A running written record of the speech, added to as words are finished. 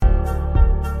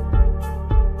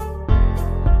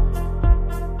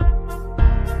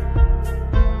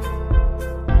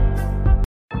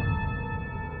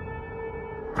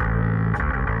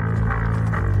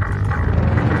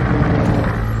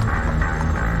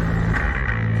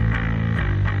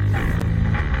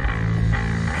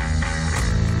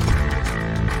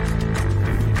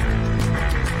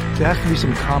There has to be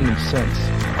some common sense.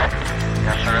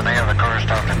 Yes, sir. They have the car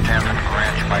stopped at 10th and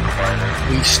Ranch, Michael Byler.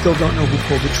 We still don't know who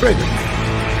pulled the trigger.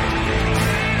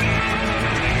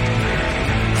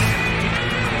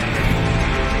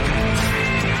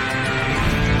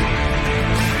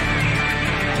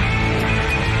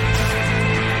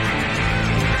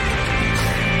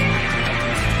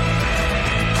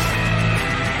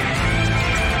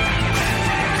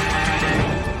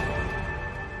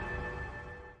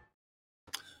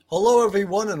 Hello,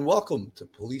 everyone, and welcome to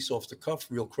Police Off the Cuff,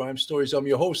 Real Crime Stories. I'm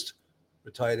your host,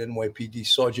 retired NYPD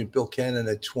Sergeant Bill Cannon,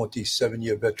 a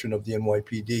 27-year veteran of the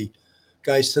NYPD.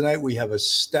 Guys, tonight we have a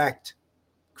stacked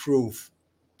crew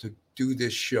to do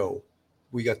this show.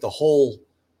 We got the whole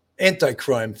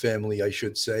anti-crime family, I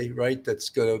should say, right? That's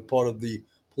part of the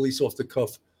Police Off the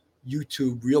Cuff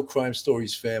YouTube Real Crime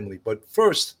Stories family. But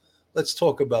first, let's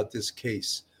talk about this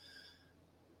case.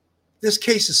 This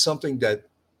case is something that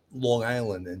Long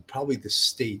Island and probably the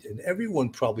state and everyone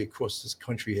probably across this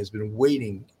country has been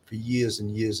waiting for years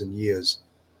and years and years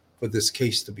for this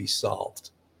case to be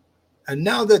solved. And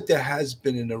now that there has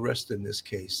been an arrest in this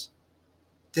case,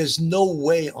 there's no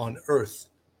way on earth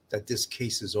that this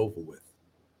case is over with.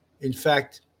 In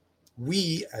fact,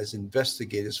 we as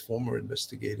investigators, former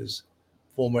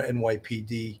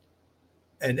NYPD,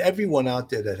 and everyone out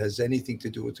there that has anything to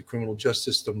do with the criminal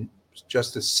justice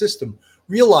system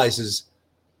realizes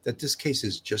that this case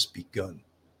has just begun,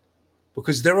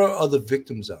 because there are other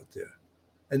victims out there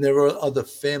and there are other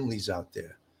families out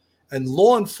there, and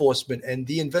law enforcement and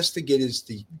the investigators,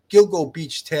 the Gilgo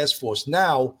Beach Task Force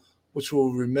now, which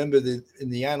will remember in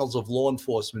the annals of law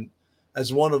enforcement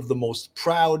as one of the most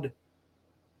proud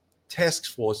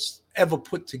task force ever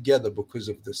put together because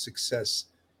of the success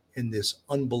in this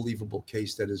unbelievable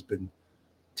case that has been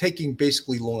taking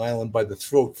basically Long Island by the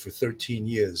throat for 13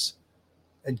 years.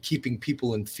 And keeping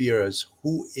people in fear as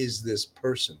who is this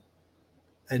person?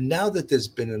 And now that there's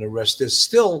been an arrest, there's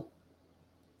still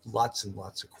lots and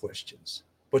lots of questions.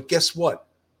 But guess what?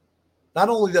 Not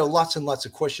only there are lots and lots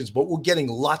of questions, but we're getting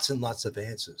lots and lots of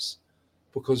answers.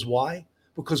 Because why?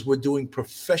 Because we're doing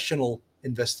professional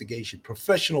investigation,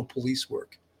 professional police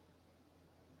work.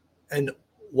 And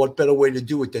what better way to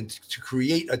do it than to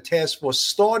create a task force,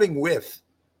 starting with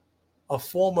a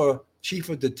former chief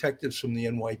of detectives from the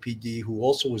NYPD, who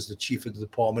also was the chief of the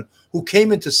department, who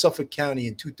came into Suffolk County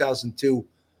in 2002,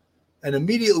 and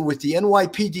immediately with the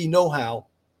NYPD know-how,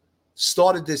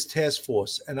 started this task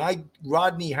force. And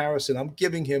Rodney Harrison, I'm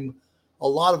giving him a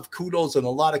lot of kudos and a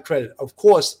lot of credit. Of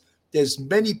course, there's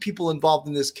many people involved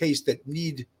in this case that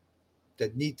need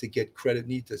to get credit,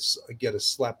 need to get a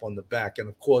slap on the back. And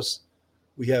of course,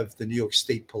 we have the New York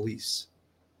State Police.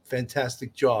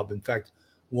 Fantastic job. In fact,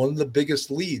 one of the biggest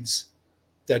leads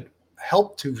that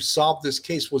helped to solve this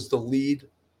case was the lead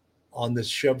on this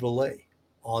Chevrolet,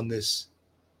 on this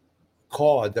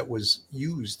car that was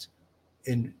used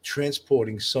in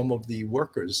transporting some of the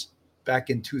workers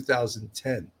back in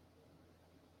 2010.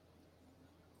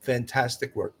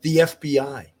 Fantastic work. The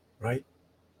FBI, right?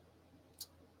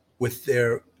 With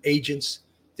their agents,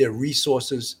 their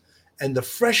resources, and the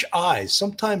fresh eyes.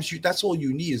 Sometimes that's all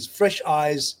you need is fresh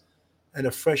eyes and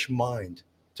a fresh mind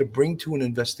to bring to an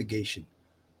investigation,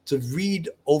 to read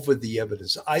over the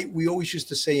evidence. We always used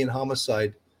to say in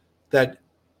homicide that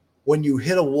when you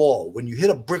hit a wall, when you hit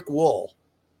a brick wall,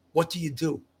 what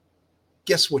do?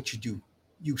 Guess what you do?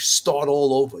 You start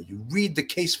all over. You read the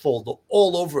case folder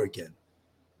all over again.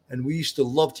 And we used to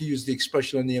love to use the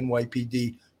expression on the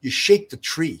NYPD, you shake the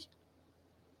tree.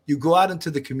 You go out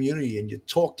into the community and you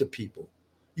talk to people.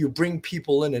 You bring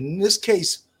people in. And in this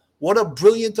case, what a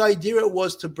brilliant idea it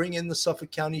was to bring in the Suffolk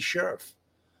County Sheriff.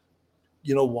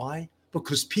 You know why?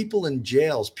 Because people in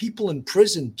jails, people in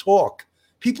prison talk.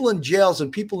 People in jails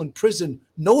and people in prison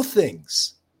know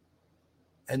things.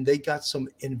 And they got some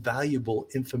invaluable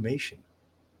information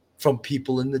from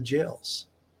people in the jails.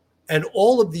 And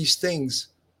all of these things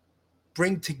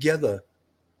bring together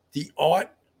the art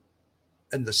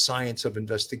and the science of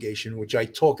investigation, which I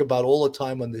talk about all the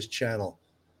time on this channel.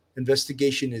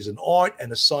 Investigation is an art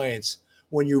and a science.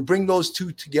 When you bring those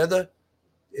two together,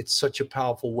 it's such a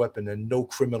powerful weapon, and no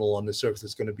criminal on this earth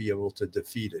is going to be able to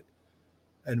defeat it.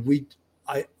 And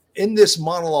in this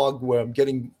monologue where I'm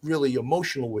getting really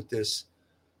emotional with this,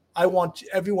 I want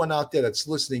everyone out there that's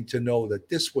listening to know that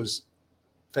this was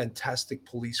fantastic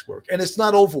police work. And it's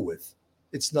not over with.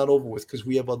 It's not over with because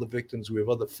we have other victims. We have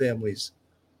other families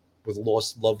with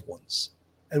lost loved ones.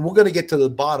 And we're going to get to the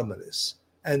bottom of this.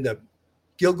 And the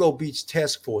Gilgo Beach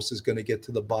Task Force is going to get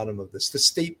to the bottom of this. The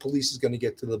state police is going to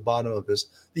get to the bottom of this.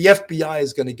 The FBI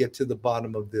is going to get to the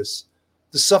bottom of this.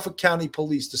 The Suffolk County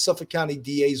Police, the Suffolk County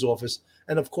DA's office,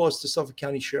 and of course the Suffolk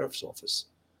County Sheriff's Office.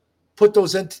 Put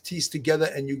those entities together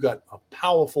and you got a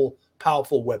powerful,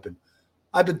 powerful weapon.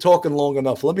 I've been talking long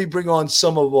enough. Let me bring on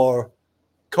some of our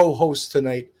co-hosts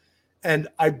tonight. And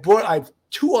I've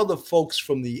two other folks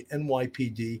from the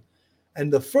NYPD.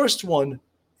 And the first one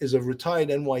is a retired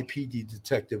NYPD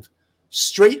detective,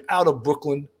 straight out of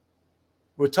Brooklyn,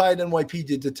 retired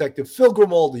NYPD detective, Phil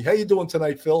Grimaldi. How you doing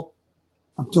tonight, Phil?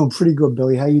 I'm doing pretty good,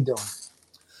 Billy. How you doing?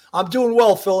 I'm doing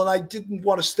well, Phil, and I didn't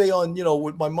want to stay on,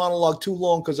 with my monologue too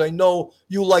long because I know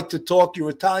you like to talk. You're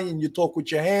Italian. You talk with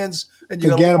your hands, and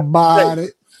you forget about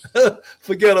it.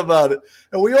 Forget about it.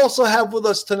 And we also have with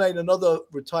us tonight another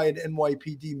retired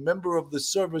NYPD member of the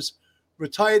service,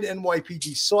 retired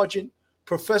NYPD sergeant,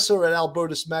 professor at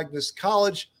Albertus Magnus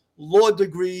College, law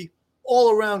degree,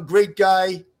 all-around great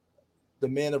guy, the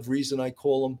man of reason, I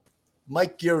call him,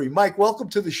 Mike Geary. Mike, welcome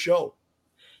to the show.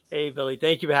 Hey, Billy.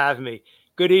 Thank you for having me.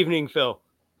 Good evening, Phil.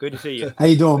 Good to see you. How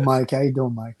you doing, Mike? How you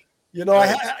doing, Mike? You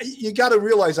got to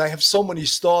realize I have so many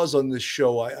stars on this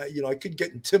show. I could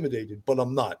get intimidated, but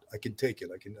I'm not. I can take it.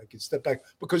 I can step back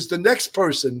because the next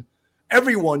person,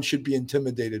 everyone should be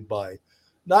intimidated by.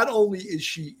 Not only is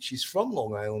she's from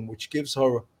Long Island, which gives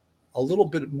her a little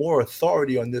bit more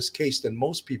authority on this case than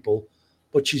most people,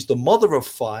 but she's the mother of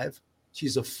 5.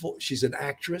 She's an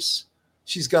actress.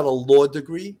 She's got a law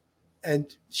degree,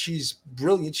 and she's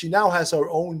brilliant. She now has her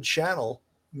own channel.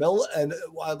 And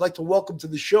I'd like to welcome to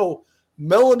the show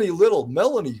Melanie Little.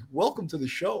 Melanie, welcome to the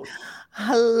show.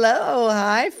 Hello.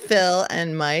 Hi, Phil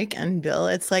and Mike and Bill.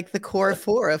 It's like the core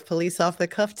 4 of Police Off the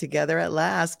Cuff together at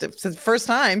last. It's the first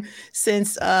time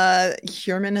since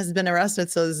Hurman has been arrested.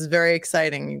 So this is very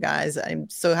exciting, you guys. I'm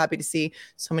so happy to see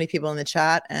so many people in the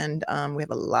chat, and we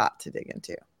have a lot to dig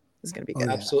into. It's going to be good.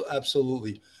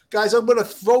 Absolutely. Guys, I'm going to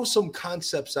throw some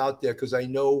concepts out there because I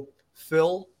know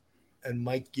Phil and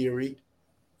Mike Geary,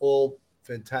 all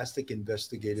fantastic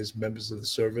investigators, members of the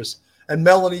service. And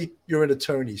Melanie, you're an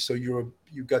attorney, so you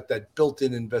got that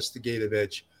built-in investigative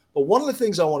edge. But one of the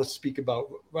things I want to speak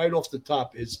about right off the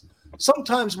top is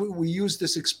sometimes we use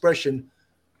this expression,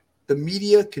 the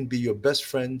media can be your best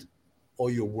friend or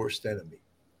your worst enemy.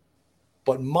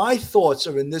 But my thoughts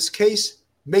are, in this case,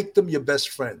 make them your best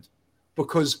friend,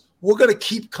 because we're going to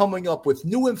keep coming up with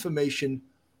new information,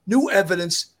 new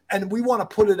evidence, and we want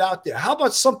to put it out there. How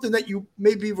about something that you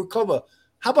maybe recover?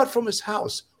 How about from his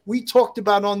house? We talked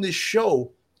about on this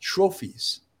show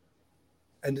trophies.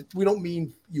 And we don't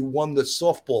mean you won the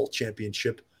softball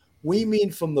championship. We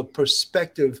mean from the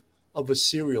perspective of a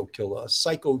serial killer, a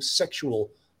psychosexual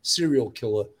serial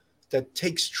killer that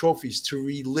takes trophies to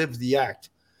relive the act.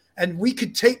 And we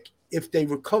could take, if they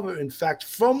recover, in fact,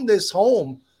 from this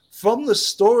home, from the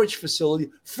storage facility,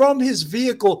 from his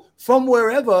vehicle, from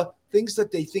wherever, things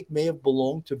that they think may have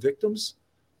belonged to victims.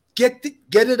 Get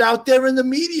it out there in the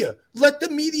media. Let the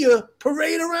media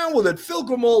parade around with it. Phil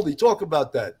Grimaldi, talk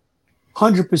about that.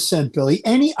 100%, Billy.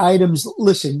 Any items,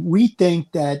 listen, we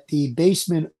think that the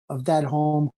basement of that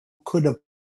home could have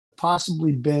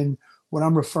possibly been what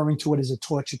I'm referring to it as a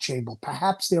torture chamber.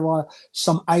 Perhaps there are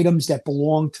some items that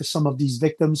belong to some of these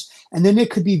victims, and then there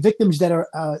could be victims that are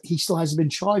he still hasn't been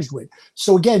charged with.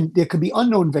 So again, there could be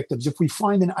unknown victims. If we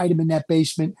find an item in that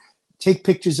basement, take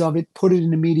pictures of it, put it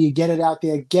in the media, get it out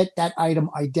there, get that item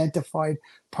identified.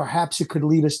 Perhaps it could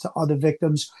lead us to other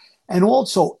victims. And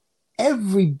also,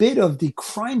 every bit of the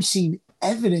crime scene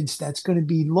evidence that's going to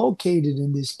be located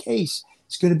in this case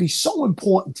is going to be so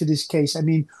important to this case. I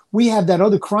mean, we have that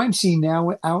other crime scene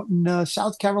now out in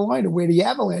South Carolina where the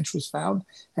avalanche was found,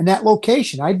 and that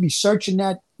location. I'd be searching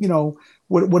that,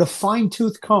 with a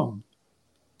fine-tooth comb.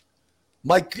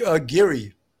 Mike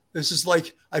Geary, this is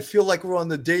like, I feel like we're on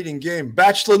the dating game.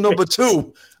 Bachelor number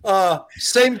 2.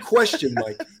 Same question,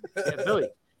 Mike.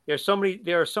 Yeah, Billy,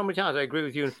 there are so many times, I agree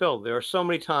with you and Phil, there are so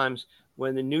many times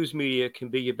when the news media can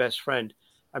be your best friend.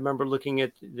 I remember looking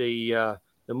at the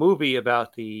movie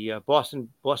about the Boston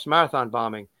Marathon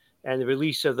bombing and the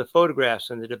release of the photographs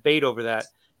and the debate over that,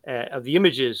 of the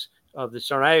images of the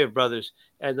Tsarnaev brothers.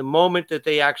 And the moment that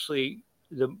they actually,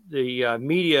 the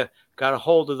media got a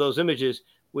hold of those images,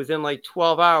 within like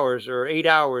 12 hours or 8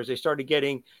 hours, they started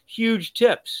getting huge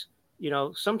tips.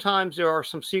 Sometimes there are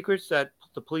some secrets that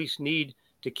the police need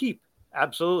to keep.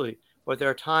 Absolutely. But there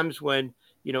are times when,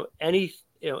 any,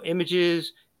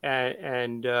 images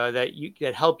and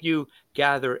that help you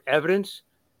gather evidence,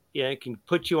 it can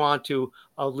put you onto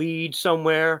a lead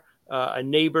somewhere, a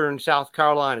neighbor in South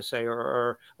Carolina, say,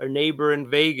 or a neighbor in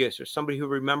Vegas, or somebody who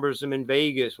remembers him in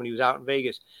Vegas when he was out in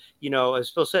Vegas. As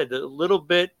Phil said, a little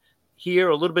bit here,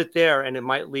 a little bit there, and it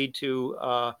might lead to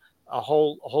a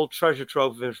whole treasure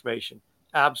trove of information.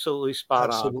 Absolutely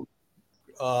spot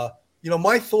on.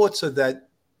 My thoughts are that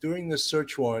during the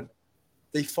search warrant,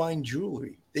 they find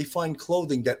jewelry, they find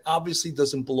clothing that obviously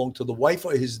doesn't belong to the wife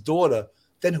or his daughter.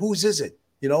 Then whose is it?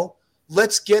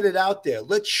 Let's get it out there.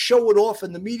 Let's show it off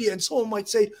in the media. And someone might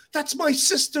say, that's my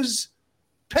sister's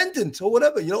pendant or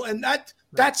whatever, and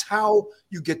that's how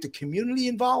you get the community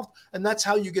involved. And that's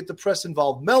how you get the press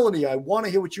involved. Melanie, I want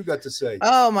to hear what you got to say.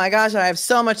 Oh my gosh, I have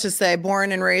so much to say.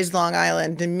 Born and raised Long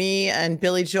Island, and me and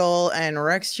Billy Joel and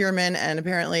Rex Heuermann and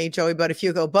apparently Joey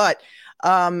Buttafuoco. But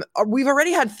we've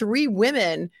already had 3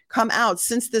 women come out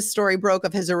since this story broke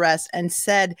of his arrest and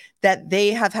said that they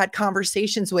have had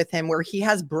conversations with him where he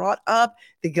has brought up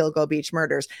the Gilgo Beach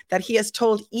murders, that he has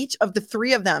told each of the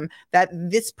 3 of them that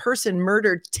this person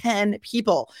murdered 10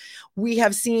 people. We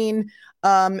have seen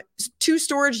 2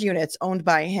 storage units owned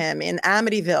by him in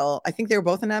Amityville. I think they were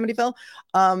both in Amityville.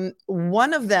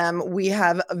 One of them, we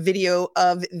have a video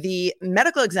of the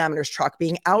medical examiner's truck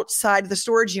being outside the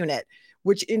storage unit,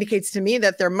 which indicates to me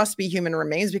that there must be human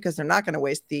remains because they're not going to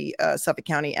waste the Suffolk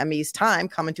County ME's time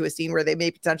coming to a scene where they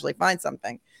may potentially find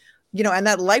something. And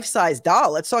that life-size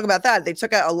doll, let's talk about that. They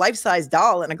took a life-size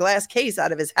doll in a glass case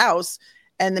out of his house,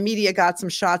 and the media got some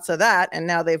shots of that, and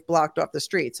now they've blocked off the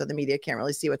street, so the media can't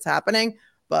really see what's happening,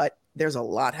 but there's a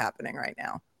lot happening right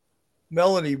now.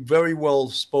 Melanie, very well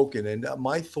spoken. And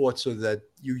my thoughts are that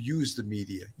you use the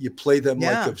media. You play them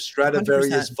like a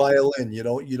Stradivarius 100%. Violin. You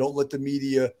don't let the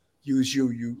media use you.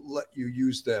 You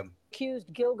use them.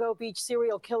 Accused Gilgo Beach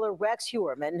serial killer Rex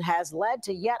Heuermann has led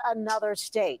to yet another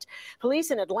state.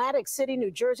 Police in Atlantic City,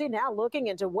 New Jersey, now looking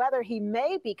into whether he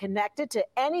may be connected to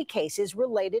any cases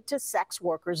related to sex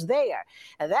workers there.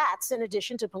 And that's in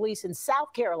addition to police in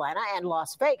South Carolina and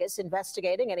Las Vegas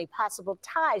investigating any possible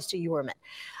ties to Heuermann.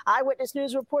 Eyewitness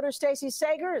News reporter Stacey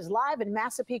Sager is live in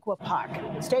Massapequa Park.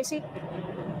 Stacey?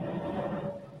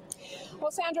 Well,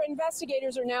 Sandra,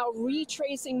 investigators are now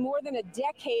retracing more than a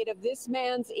decade of this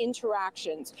man's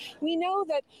interactions. We know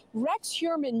that Rex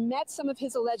Heuermann met some of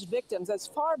his alleged victims as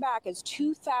far back as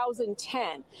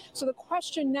 2010. So the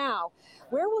question now,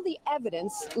 where will the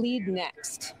evidence lead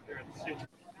next?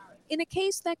 In a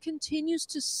case that continues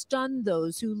to stun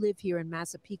those who live here in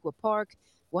Massapequa Park,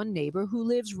 one neighbor who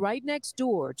lives right next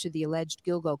door to the alleged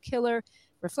Gilgo killer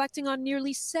reflecting on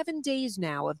nearly 7 days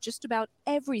now of just about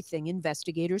everything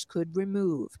investigators could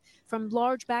remove, from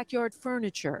large backyard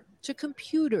furniture to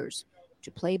computers to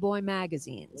Playboy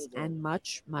magazines and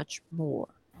much, much more.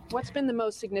 What's been the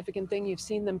most significant thing you've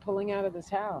seen them pulling out of this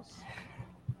house?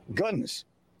 Guns,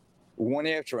 one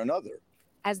after another.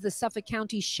 As the Suffolk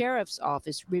County Sheriff's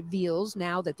Office reveals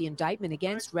now that the indictment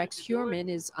against Rex Heuermann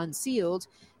is unsealed,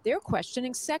 they're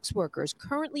questioning sex workers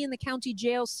currently in the county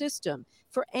jail system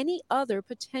for any other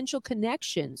potential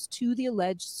connections to the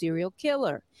alleged serial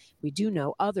killer. We do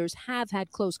know others have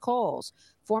had close calls.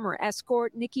 Former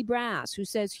escort Nikki Brass, who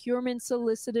says Heuermann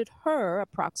solicited her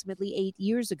approximately 8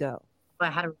 years ago. I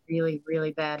had a really,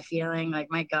 really bad feeling. Like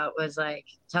my gut was like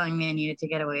telling me I needed to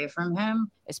get away from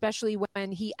him. Especially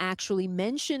when he actually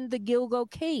mentioned the Gilgo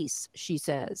case, she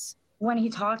says. When he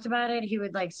talked about it, he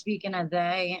would like speak in a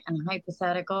they and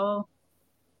hypothetical,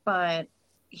 but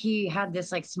he had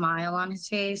this like smile on his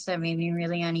face that made me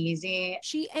really uneasy.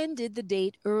 She ended the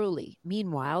date early.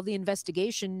 Meanwhile, the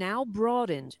investigation now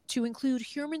broadened to include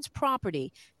Heuermann's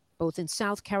property, both in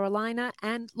South Carolina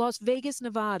and Las Vegas,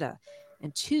 Nevada,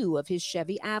 and 2 of his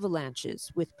Chevy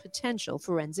Avalanches with potential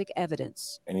forensic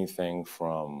evidence. Anything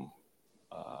from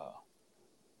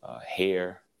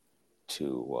hair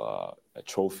to a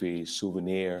trophy,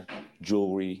 souvenir,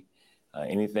 jewelry,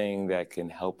 anything that can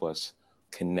help us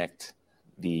connect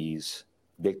these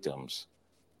victims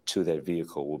to that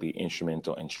vehicle will be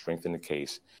instrumental in strengthening the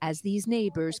case. As these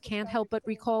neighbors can't help but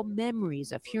recall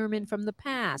memories of Heuermann from the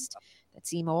past that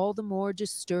seem all the more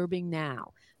disturbing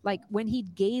now, like when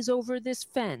he'd gaze over this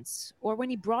fence or when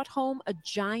he brought home a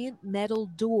giant metal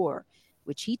door,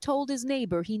 which he told his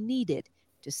neighbor he needed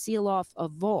to seal off a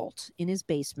vault in his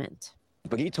basement.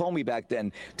 But he told me back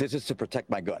then, this is to protect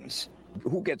my guns.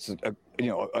 Who gets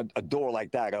a door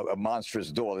like that, a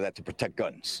monstrous door like that to protect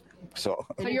guns? So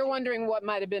you're wondering what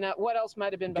else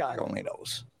might have been behind. God only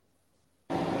knows.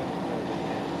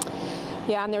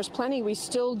 Yeah, and there's plenty we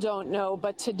still don't know.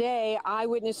 But today,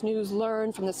 Eyewitness News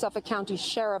learned from the Suffolk County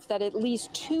Sheriff that at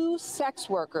least 2 sex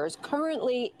workers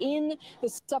currently in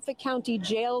the Suffolk County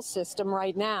jail system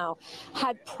right now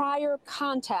had prior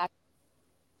contact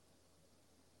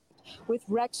with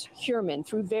Rex Heuermann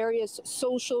through various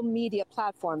social media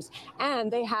platforms,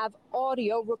 and they have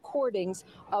audio recordings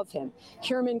of him.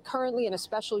 Heuermann currently in a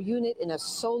special unit in a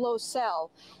solo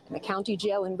cell in the county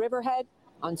jail in Riverhead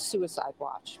on suicide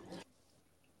watch.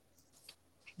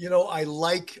 I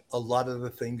like a lot of the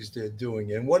things they're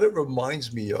doing. And what it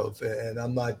reminds me of, and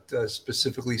I'm not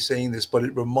specifically saying this, but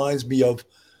it reminds me of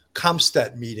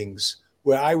Comstat meetings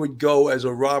where I would go as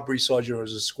a robbery sergeant or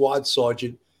as a squad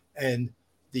sergeant, and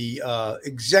the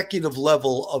executive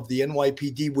level of the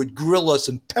NYPD would grill us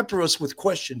and pepper us with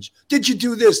questions. Did you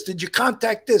do this? Did you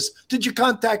contact this? Did you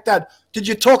contact that? Did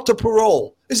you talk to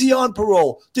parole? Is he on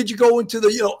parole? Did you go into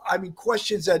the,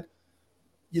 questions that,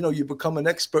 you become an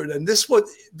expert. And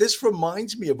this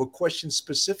reminds me of a question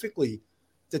specifically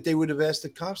that they would have asked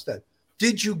at Comstat.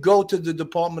 Did you go to the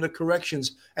Department of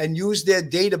Corrections and use their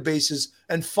databases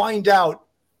and find out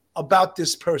about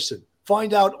this person?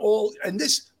 Find out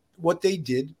what they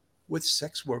did with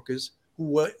sex workers who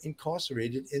were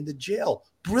incarcerated in the jail.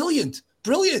 Brilliant.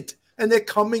 And they're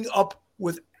coming up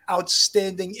with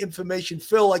outstanding information.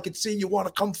 Phil, I could see you want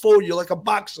to come forward. You're like a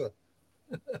boxer.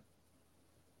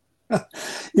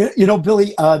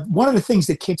 Billy, one of the things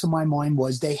that came to my mind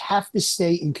was they have to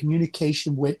stay in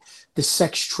communication with the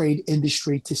sex trade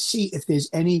industry to see if there's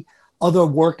any other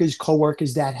workers,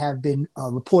 co-workers that have been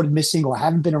reported missing or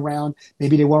haven't been around.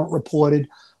 Maybe they weren't reported.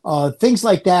 Things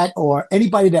like that, or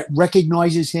anybody that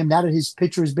recognizes him, now that his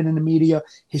picture has been in the media,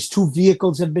 his two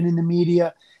vehicles have been in the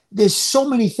media. There's so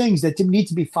many things that need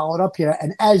to be followed up here.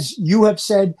 And as you have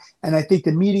said, and I think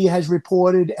the media has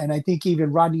reported, and I think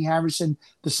even Rodney Harrison,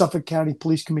 the Suffolk County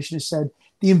Police Commissioner, said,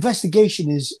 the investigation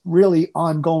is really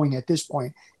ongoing at this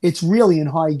point. It's really in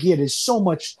high gear. There's so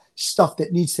much stuff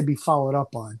that needs to be followed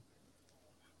up on.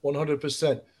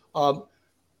 100%.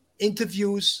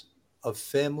 Interviews of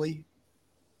family,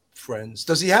 friends.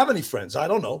 Does he have any friends? I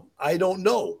don't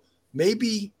know.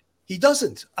 Maybe he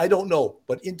doesn't. I don't know.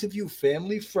 But interview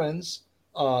family, friends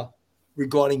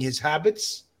regarding his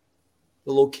habits,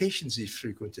 the locations he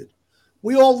frequented.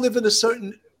 We all live in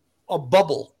a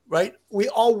bubble, right?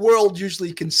 Our world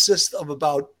usually consists of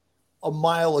about a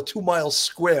mile or 2 miles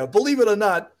square. Believe it or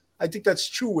not, I think that's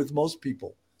true with most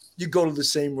people. You go to the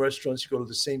same restaurants, you go to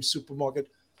the same supermarket.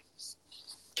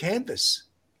 Canvas.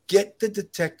 Get the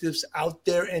detectives out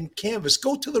there and canvas.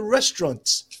 Go to the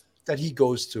restaurants that he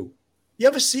goes to. You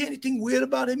ever see anything weird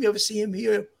about him? You ever see him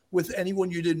here with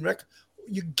anyone you didn't recognize?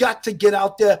 You got to get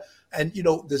out there. And,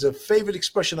 there's a favorite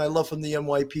expression I love from the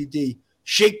NYPD.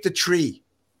 Shake the tree.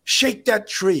 Shake that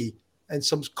tree. And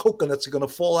some coconuts are going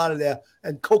to fall out of there.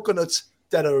 And coconuts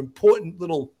that are important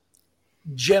little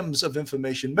gems of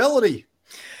information. Melanie.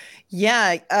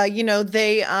 Yeah,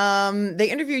 they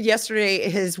interviewed yesterday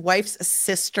his wife's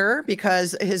sister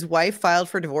because his wife filed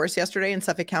for divorce yesterday in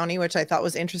Suffolk County, which I thought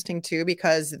was interesting too,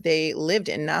 because they lived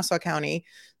in Nassau County.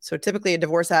 So typically a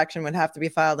divorce action would have to be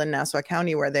filed in Nassau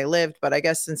County where they lived. But I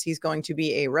guess since he's going to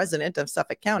be a resident of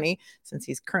Suffolk County, since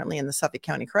he's currently in the Suffolk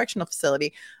County Correctional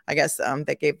Facility, I guess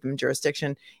that gave them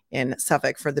jurisdiction in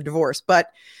Suffolk for the divorce.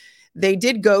 But they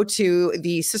did go to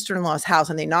the sister-in-law's house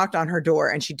and they knocked on her door,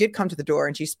 and she did come to the door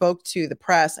and she spoke to the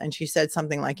press and she said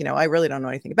something like, I really don't know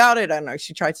anything about it. I don't know.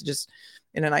 She tried to just,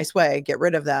 in a nice way, get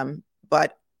rid of them.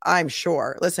 But I'm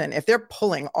sure, listen, if they're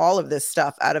pulling all of this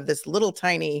stuff out of this little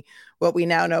tiny, what we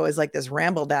now know is like this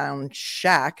ramble down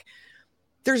shack,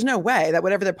 there's no way that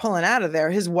whatever they're pulling out of there,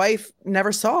 his wife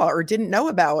never saw or didn't know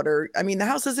about, the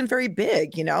house isn't very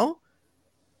big, and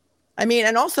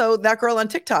also that girl on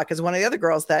TikTok is one of the other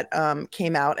girls that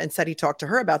came out and said he talked to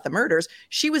her about the murders.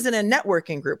 She was in a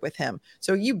networking group with him.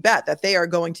 So you bet that they are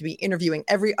going to be interviewing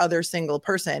every other single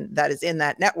person that is in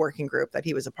that networking group that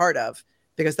he was a part of,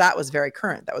 because that was very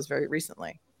current. That was very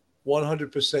recently.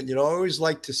 100%. I always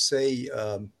like to say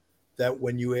that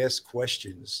when you ask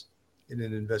questions in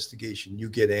an investigation, you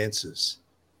get answers.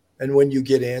 And when you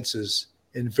get answers,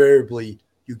 invariably,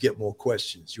 you get more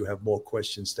questions. You have more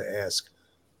questions to ask.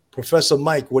 Professor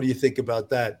Mike, what do you think about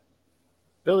that?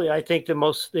 Billy, I think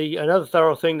another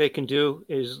thorough thing they can do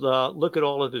is look at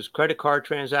all of his credit card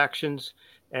transactions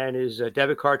and his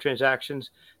debit card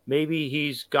transactions. Maybe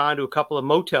he's gone to a couple of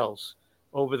motels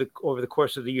over the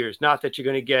course of the years. Not that you're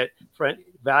going to get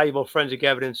valuable forensic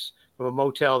evidence from a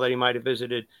motel that he might have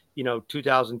visited,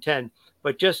 2010,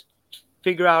 but just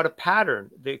figure out a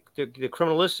pattern, the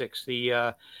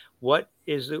criminalistics, what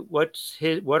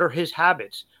are his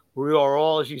habits? We are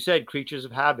all, as you said, creatures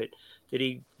of habit. Did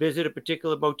he visit a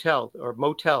particular motel or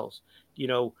motels?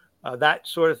 That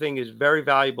sort of thing is very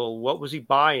valuable. What was he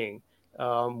buying?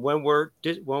 When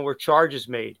were charges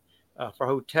made for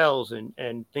hotels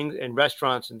and things and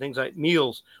restaurants and things like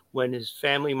meals when his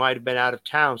family might have been out of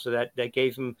town? So that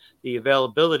gave him the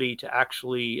availability to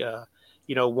actually,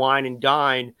 wine and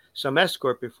dine some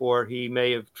escort before he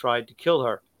may have tried to kill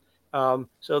her.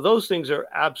 So those things are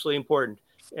absolutely important.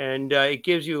 And it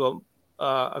gives you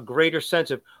a greater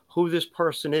sense of who this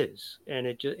person is, and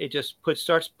it just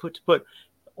starts to put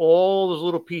all those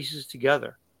little pieces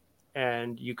together,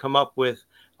 and you come up with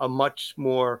a much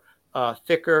more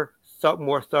thicker,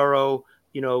 more thorough,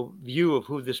 view of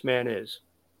who this man is.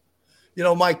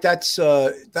 Mike,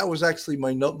 that was actually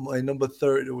my number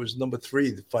third. It was number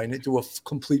 3, do a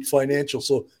complete financial.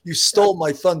 So you stole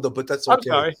my thunder, but that's okay.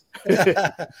 I'm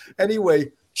sorry.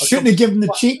 Anyway, shouldn't have given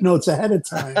the cheat notes ahead of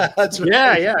time. That's right.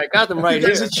 Yeah, I got them right you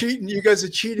guys here. Are cheating. You guys are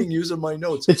cheating using my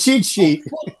notes. The cheat sheet.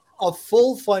 A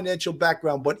full financial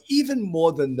background, but even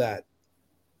more than that,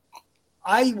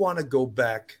 I want to go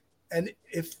back, and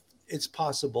if it's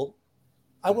possible,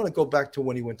 I want to go back to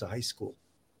when he went to high school.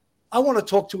 I want to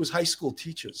talk to his high school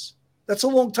teachers. That's a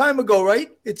long time ago, right?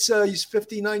 It's he's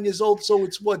 59 years old, so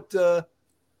it's what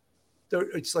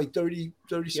it's like 30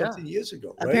 something years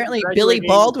ago, right? Apparently Billy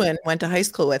Baldwin went to high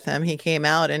school with him. He came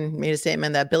out and made a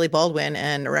statement that Billy Baldwin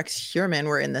and Rex Heuermann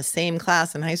were in the same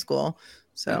class in high school.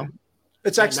 So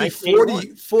it's actually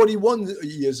 41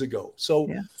 years ago. So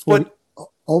 40, but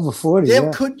over 40.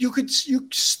 You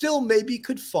still maybe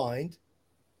could find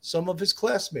some of his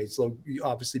classmates. So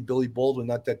obviously Billy Baldwin,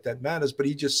 not that matters, but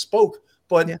he just spoke.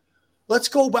 But let's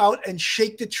go out and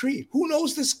shake the tree. Who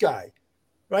knows this guy,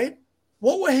 right?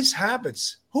 What were his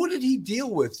habits? Who did he deal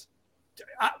with?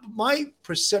 My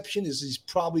perception is he's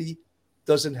probably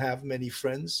doesn't have many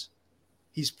friends.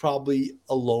 He's probably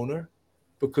a loner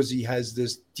because he has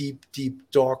this deep, deep,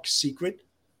 dark secret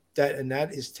that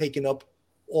is taking up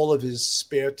all of his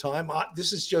spare time.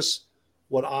 This is just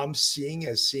what I'm seeing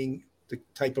the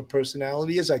type of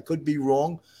personality is. I could be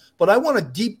wrong, but I want a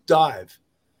deep dive.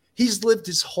 He's lived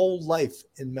his whole life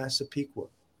in Massapequa.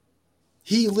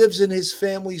 He lives in his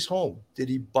family's home. Did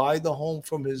he buy the home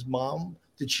from his mom?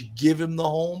 Did she give him the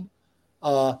home?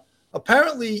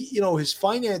 Apparently, his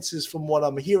finances, from what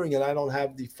I'm hearing, and I don't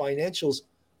have the financials,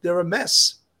 they're a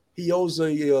mess. He owes like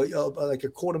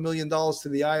 $250,000 to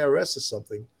the IRS or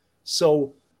something.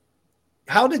 So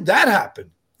how did that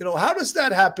happen? How does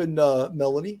that happen,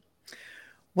 Melanie?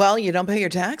 Well, you don't pay your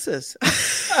taxes.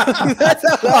 That's how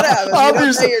that happens.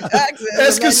 Obviously, you don't pay your taxes.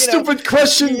 Ask a stupid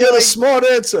question, get a smart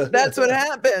answer. That's what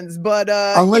happens. But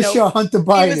unless you're Hunter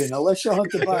Biden.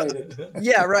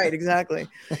 Yeah, right. Exactly.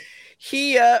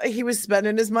 He was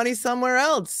spending his money somewhere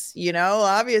else.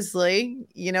 Obviously,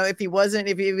 if he was a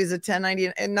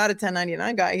 1099 and not a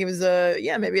 1099 guy, he was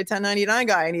maybe a 1099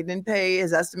 guy, and he didn't pay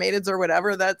his estimateds or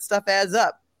whatever. That stuff adds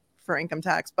up for income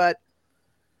tax. But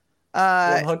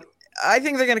I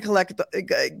think they're going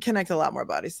to connect a lot more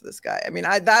bodies to this guy. I mean,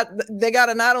 they got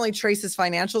to not only trace his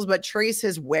financials, but trace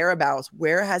his whereabouts.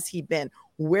 Where has he been?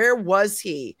 Where was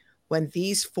he when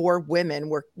these 4 women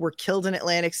were killed in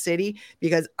Atlantic City?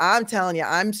 Because I'm telling you,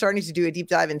 I'm starting to do a deep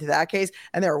dive into that case,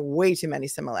 and there are way too many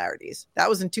similarities. That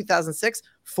was in 2006.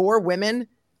 4 women,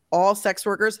 all sex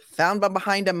workers, found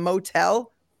behind a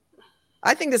motel.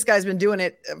 I think this guy's been doing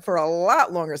it for a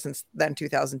lot longer than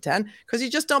 2010, because you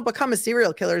just don't become a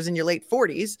serial killer in your late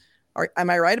 40s.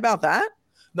 Am I right about that?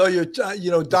 No, you're.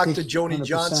 Dr. Joni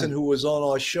Johnson, who was on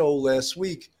our show last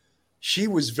week, she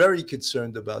was very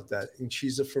concerned about that, and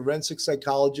she's a forensic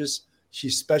psychologist.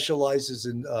 She specializes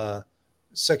in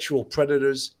sexual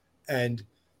predators, and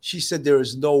she said there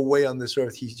is no way on this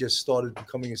earth he just started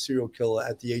becoming a serial killer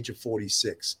at the age of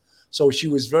 46. So she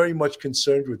was very much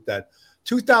concerned with that.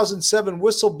 2007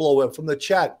 whistleblower from the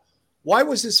chat. Why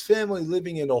was his family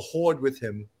living in a hoard with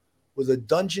him, with a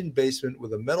dungeon basement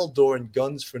with a metal door and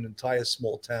guns for an entire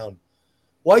small town?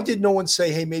 Why did no one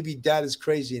say, hey, maybe dad is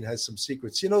crazy and has some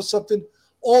secrets? You know something?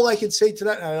 All I can say to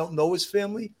that, and I don't know his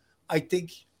family, I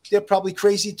think they're probably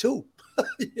crazy too.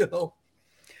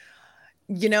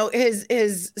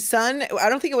 His son, I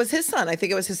don't think it was his son. I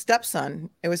think it was his stepson.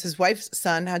 It was his wife's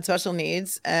son, had special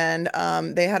needs, and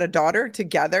they had a daughter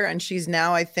together, and she's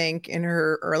now, I think, in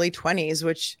her early 20s,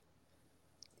 which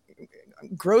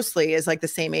grossly is like the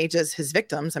same age as his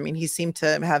victims. I mean, he seemed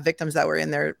to have victims that were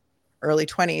in their early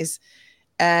 20s,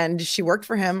 and she worked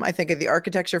for him, I think, at the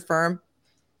architecture firm.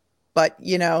 But,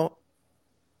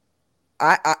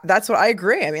 that's what I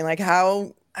agree. I mean, like,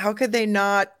 how could they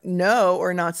not know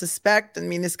or not suspect? I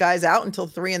mean, this guy's out until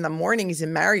 3 a.m. He's a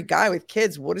married guy with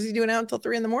kids. What is he doing out until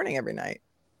 3 a.m. every night?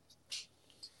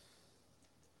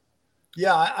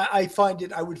 Yeah, I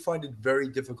would find it very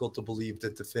difficult to believe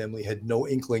that the family had no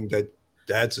inkling that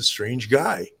dad's a strange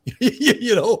guy.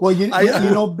 Well,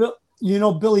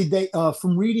 Billy, they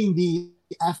from reading the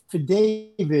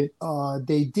affidavit,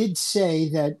 they did say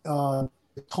that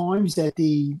the times that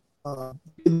the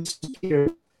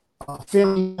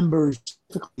family members,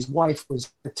 his wife, was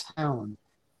in town.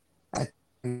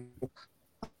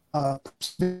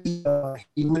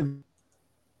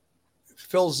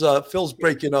 Phil's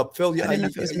breaking up. Phil, I didn't know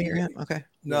if it was me or him. Okay.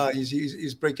 No,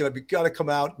 he's breaking up. You got to come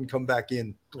out and come back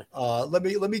in. Let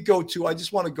me go to. I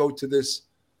just want to go to this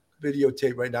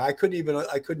videotape right now. I couldn't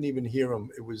even hear him.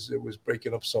 It was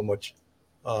breaking up so much.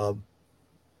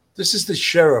 This is the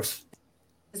sheriff.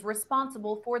 Is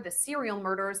responsible for the serial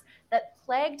murders that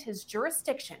plagued his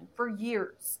jurisdiction for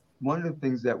years. One of the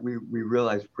things that we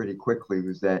realized pretty quickly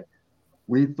was that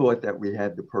we thought that we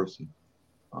had the person.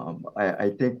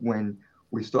 I think when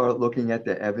we started looking at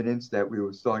the evidence that we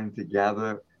were starting to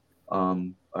gather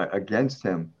against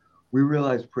him, we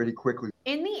realized pretty quickly.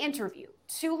 In the interview,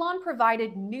 Toulon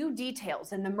provided new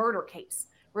details in the murder case,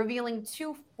 revealing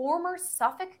 2 former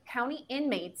Suffolk County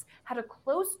inmates had a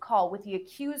close call with the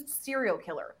accused serial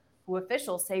killer, who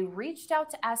officials say reached out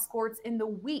to escorts in the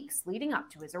weeks leading up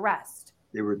to his arrest.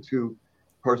 There were 2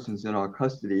 persons in our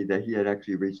custody that he had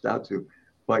actually reached out to,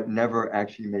 but never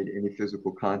actually made any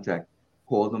physical contact.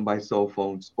 Called them by cell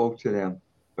phone, spoke to them,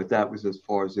 but that was as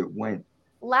far as it went.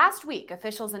 Last week,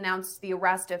 officials announced the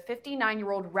arrest of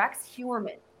 59-year-old Rex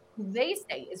Heuermann, who they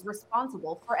say is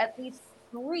responsible for at least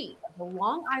 3 of the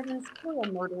Long Island serial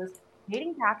murders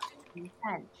dating back to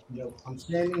 2010. I'm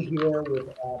standing here with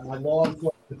my law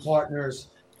enforcement partners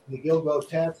in the Gilgo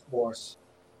Task Force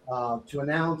to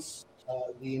announce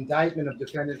the indictment of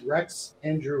defendant Rex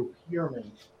Andrew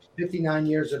Heuermann, 59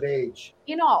 years of age.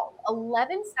 In all,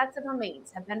 11 sets of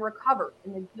remains have been recovered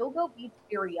in the Gilgo Beach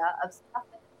area of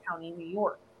Suffolk County, New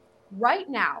York. Right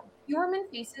now, Heuermann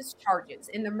faces charges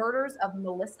in the murders of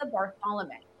Melissa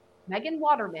Bartholomew, Megan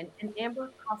Waterman, and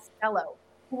Amber Costello,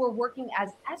 who were working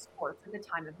as escorts at the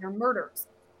time of their murders.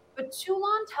 But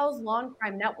Toulon tells Law and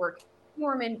Crime Network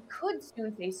Heuermann could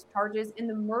soon face charges in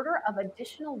the murder of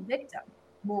additional victim,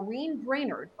 Maureen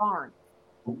Brainerd Barnes.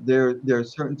 There are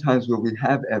certain times where we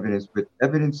have evidence, but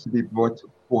evidence to be brought to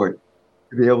court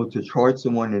to be able to charge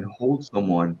someone and hold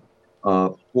someone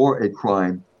for a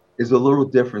crime is a little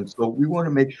different. So we want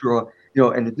to make sure,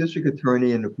 and the district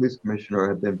attorney and the police commissioner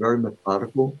have been very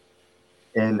methodical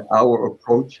in our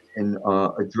approach in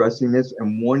addressing this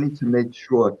and wanting to make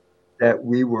sure that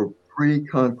we were pretty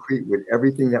concrete with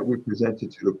everything that we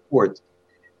presented to the courts,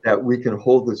 that we can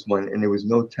hold this one and there was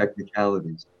no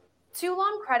technicalities.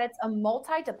 Toulon credits a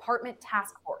multi-department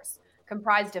task force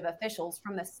comprised of officials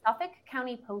from the Suffolk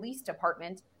County Police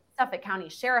Department, Suffolk County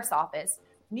Sheriff's Office,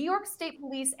 New York State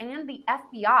Police, and the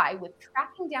FBI with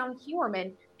tracking down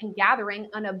Heuermann and gathering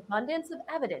an abundance of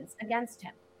evidence against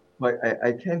him. But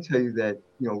I can tell you that,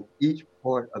 each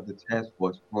part of the task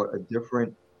force brought a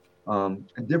different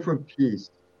piece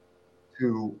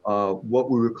to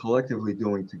what we were collectively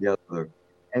doing together.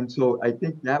 And so I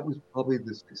think that was probably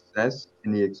the success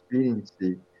and the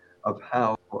expediency of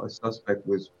how a suspect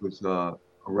was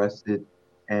arrested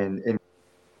and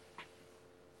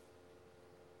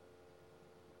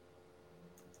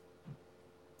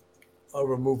I'll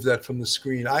remove that from the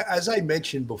screen. As I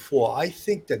mentioned before, I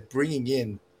think that bringing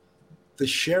in the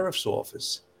sheriff's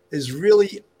office is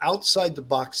really outside the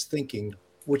box thinking,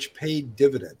 which paid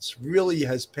dividends, really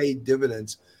has paid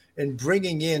dividends in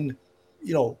bringing in,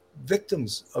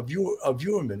 victims of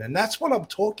Heuermann. And that's what I'm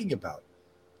talking about.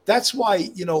 That's why,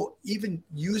 even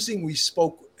we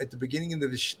spoke at the beginning of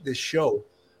this show,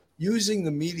 using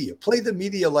the media, play the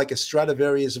media like a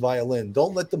Stradivarius violin.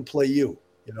 Don't let them play you,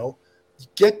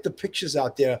 Get the pictures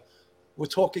out there. We're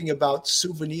talking about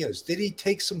souvenirs. Did he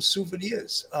take some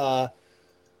souvenirs?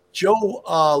 Joe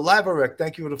Lavarek,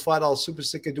 thank you for the $5 super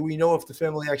sticker. Do we know if the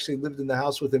family actually lived in the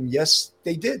house with him? Yes,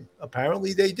 they did.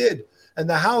 Apparently they did. And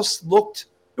the house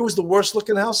it was the worst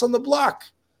looking house on the block.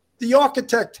 The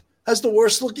architect has the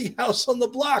worst looking house on the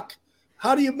block.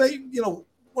 How do you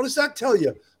what does that tell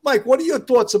you? Mike, what are your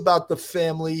thoughts about the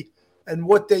family and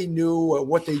what they knew or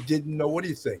what they didn't know? What do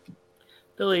you think?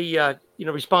 Billy,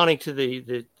 responding to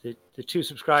the 2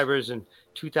 subscribers in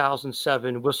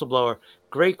 2007 whistleblower,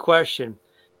 great question.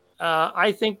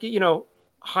 I think,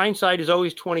 hindsight is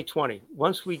always 20/20.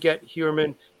 Once we get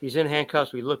Heuermann, he's in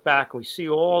handcuffs, we look back and we see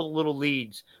all the little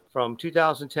leads from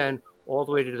 2010 all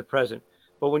the way to the present.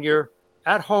 But when you're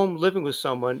at home living with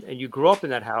someone and you grew up in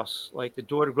that house, like the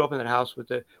daughter grew up in that house with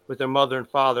their mother and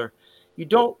father, you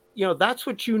don't, that's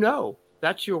what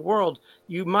that's your world.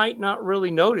 You might not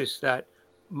really notice that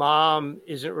mom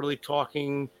isn't really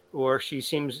talking, or she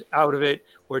seems out of it,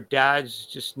 or dad's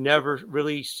just never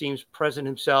really seems present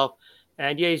himself.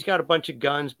 And yeah, he's got a bunch of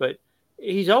guns, but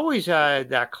he's always had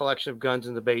that collection of guns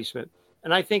in the basement.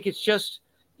 And I think it's just,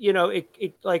 the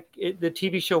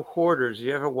TV show Hoarders,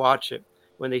 you ever watch it,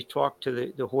 when they talk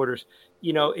to the hoarders,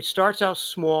 it starts out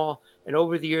small and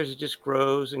over the years it just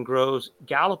grows and grows,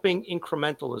 galloping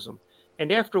incrementalism.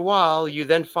 And after a while, you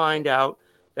then find out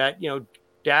that,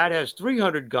 dad has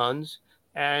 300 guns.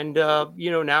 And,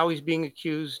 now he's being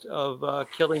accused of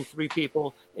killing 3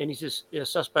 people, and he's a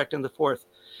suspect in the 4th.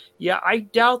 Yeah, I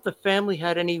doubt the family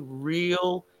had any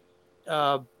real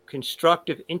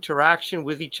constructive interaction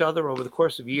with each other over the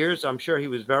course of years. I'm sure he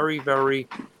was very, very,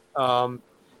 um,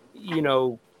 you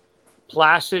know,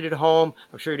 placid at home.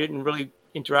 I'm sure he didn't really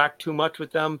interact too much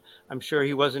with them. I'm sure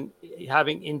he wasn't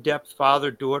having in-depth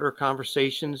father-daughter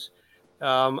conversations.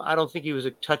 I don't think he was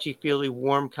a touchy-feely,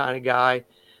 warm kind of guy.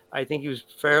 I think he was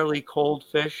fairly cold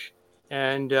fish,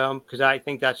 and because I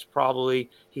think that's probably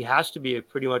he has to be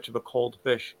pretty much of a cold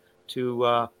fish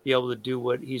to be able to do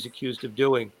what he's accused of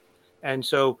doing. And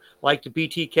so, like the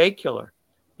BTK killer,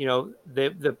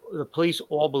 the police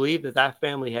all believe that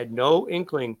family had no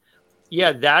inkling.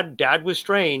 Yeah, dad was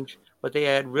strange, but they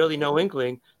had really no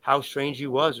inkling how strange he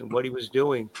was and what he was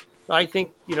doing. I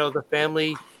think the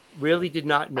family really did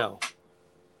not know.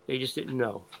 They just didn't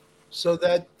know. So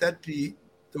the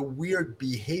weird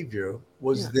behavior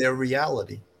was their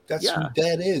reality. That's who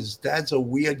Dad is. Dad's a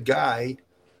weird guy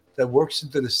that works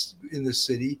in the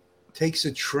city, takes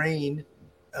a train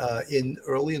in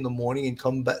early in the morning and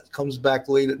comes back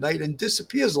late at night and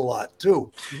disappears a lot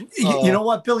too. You know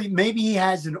what, Billy? Maybe he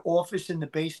has an office in the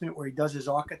basement where he does his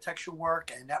architecture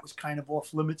work, and that was kind of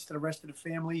off limits to the rest of the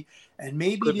family. And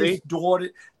maybe this door,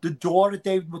 the door that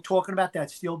they were talking about, that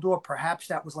steel door, perhaps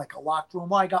that was like a locked room.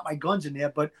 Well, I got my guns in there,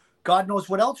 but God knows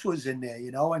what else was in there.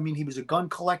 I mean, he was a gun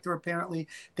collector, apparently.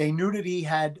 They knew that he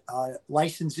had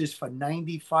licenses for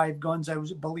 95 guns,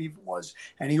 believe it was.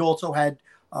 And he also had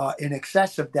in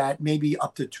excess of that, maybe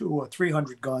up to 200 or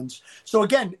 300 guns. So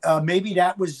again, maybe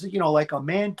that was, like a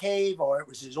man cave, or it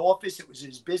was his office. It was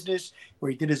his business where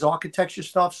he did his architecture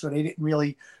stuff. So they didn't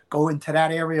really go into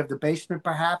that area of the basement,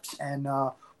 perhaps. And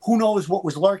who knows what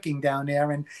was lurking down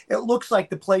there. And it looks like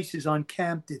the place is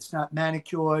unkempt. It's not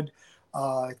manicured.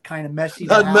 Kind of messy.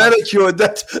 Not manicured.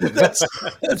 That's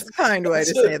a kind way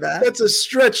to say that. That's a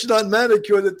stretch. Not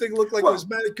manicured. The thing looked like it was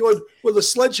manicured with a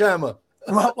sledgehammer.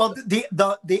 Well,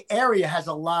 the area has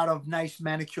a lot of nice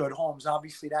manicured homes.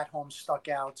 Obviously, that home stuck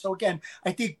out. So again,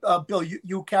 I think Bill,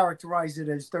 you characterized it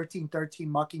as 1313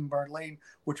 Mockingbird Lane,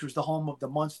 which was the home of the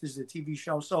Munsters, the TV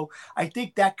show. So I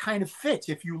think that kind of fits.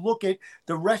 If you look at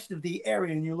the rest of the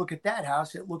area and you look at that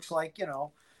house, it looks like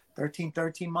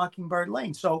 1313 Mockingbird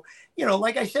Lane. So,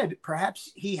 like I said,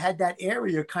 perhaps he had that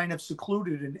area kind of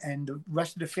secluded and the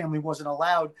rest of the family wasn't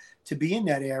allowed to be in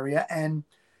that area. And,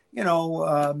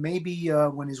 maybe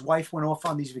when his wife went off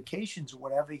on these vacations or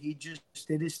whatever, he just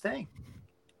did his thing.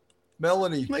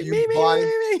 Melanie, like, do you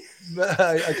buy?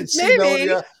 I can see maybe.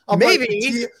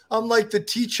 Melanie. I'm like the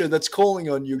teacher that's calling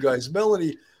on you guys.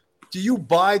 Melanie, do you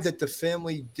buy that the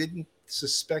family didn't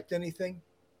suspect anything?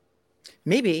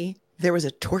 Maybe there was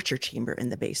a torture chamber in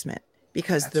the basement,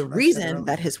 because the reason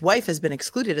that his wife has been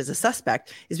excluded as a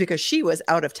suspect is because she was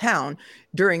out of town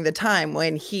during the time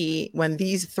when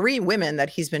these 3 women that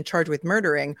he's been charged with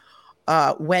murdering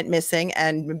went missing.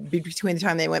 And between the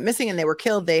time they went missing and they were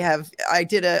killed, I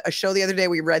did a show the other day.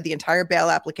 We read the entire bail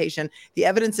application. The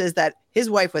evidence is that his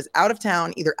wife was out of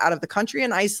town, either out of the country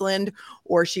in Iceland,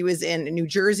 or she was in New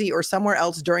Jersey or somewhere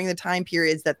else during the time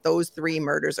periods that those 3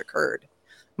 murders occurred.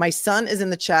 My son is in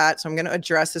the chat, so I'm going to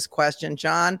address this question.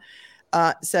 John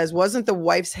says, wasn't the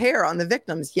wife's hair on the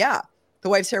victims? Yeah, the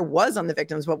wife's hair was on the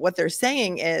victims, but what they're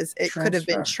saying is it could have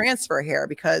been transfer hair,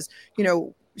 because,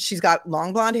 she's got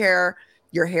long blonde hair,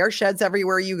 your hair sheds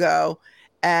everywhere you go,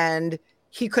 and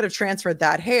he could have transferred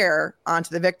that hair onto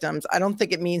the victims. I don't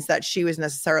think it means that she was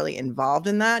necessarily involved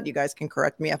in that. You guys can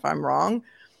correct me if I'm wrong.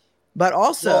 But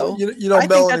also, I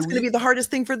think that's going to be the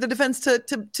hardest thing for the defense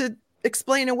to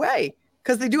explain away,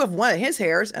 because they do have one of his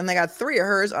hairs and they got 3 of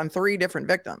hers on 3 different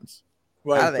victims.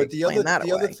 Right, but the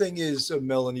other thing is,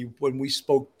 Melanie, when we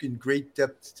spoke in great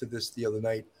depth to this the other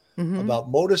night about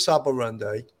modus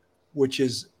operandi, which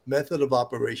is method of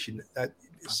operation, that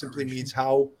simply means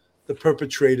how the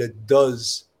perpetrator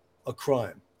does a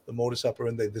crime, the modus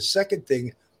operandi. The second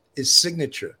thing is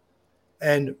signature.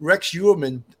 And Rex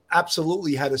Uhrman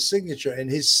absolutely had a signature,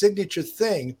 and his signature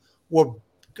thing were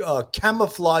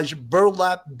camouflage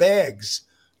burlap bags,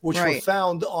 which were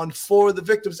found on 4 of the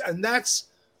victims. And that's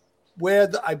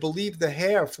where I believe the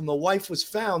hair from the wife was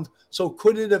found. So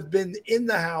could it have been in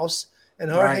the house and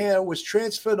her hair was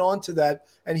transferred onto that?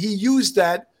 And he used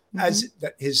that as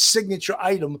his signature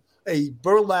item, a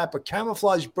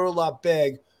camouflage burlap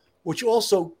bag, which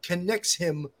also connects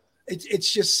him.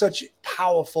 It's just such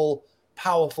powerful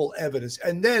evidence.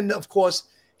 And then, of course,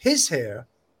 his hair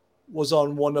was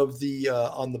on one of the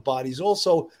on the bodies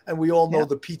also. And we all know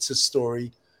the pizza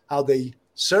story, how they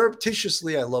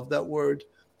surreptitiously, I love that word,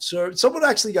 Sir, someone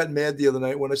actually got mad the other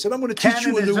night when I said, I'm going to teach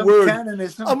you a new Canonism, word.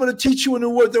 canonism. I'm going to teach you a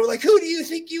new word. They were like, who do you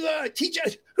think you are? Teacher?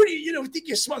 Who do you think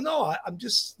you're smart? No,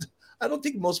 I don't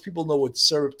think most people know what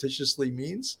surreptitiously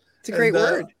means. It's a great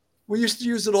word. We used to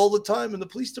use it all the time in the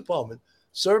police department.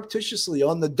 Surreptitiously,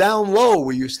 on the down low,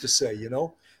 we used to say,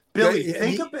 Billy,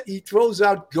 he throws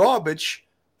out garbage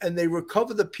and they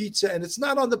recover the pizza, and it's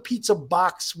not on the pizza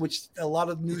box, which a lot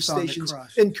of news stations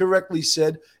incorrectly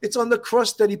said. It's on the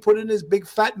crust that he put in his big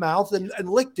fat mouth and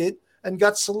licked it and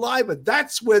got saliva.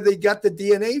 That's where they got the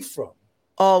DNA from.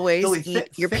 Always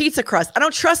eat your pizza crust. I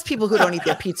don't trust people who don't eat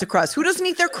their pizza crust. Who doesn't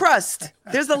eat their crust?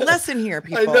 There's a lesson here,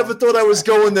 people. I never thought I was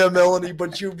going there, Melanie,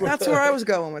 but you. That's where I was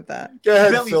going with that. Go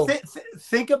ahead, Billy, Phil.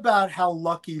 Think about how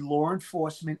lucky law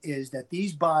enforcement is that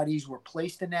these bodies were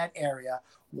placed in that area,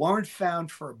 weren't found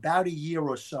for about a year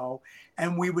or so,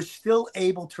 and we were still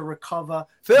able to recover.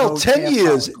 Phil, 10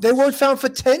 years. They weren't found for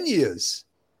 10 years.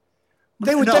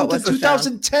 They were dumped in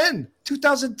 2010.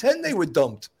 2010, they were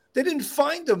dumped. They didn't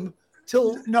find them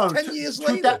till 10 years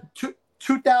later.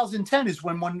 2010 is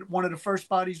when one of the first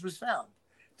bodies was found.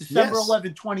 December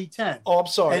 11, 2010. Oh, I'm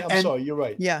sorry. I'm sorry. You're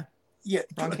right. Yeah. Yeah.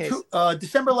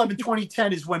 December 11,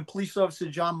 2010 is when police officer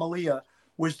John Malia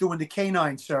was doing the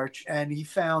canine search, and he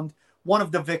found one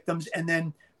of the victims, and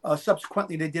then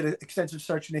subsequently they did an extensive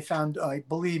search and they found, I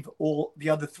believe, all the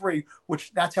other three,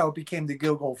 which that's how it became the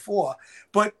Gilgo 4.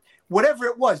 But whatever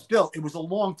it was, Bill, it was a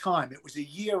long time. It was a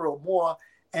year or more.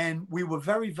 And we were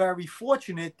very, very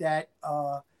fortunate that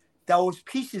those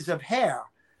pieces of hair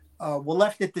were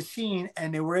left at the scene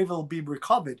and they were able to be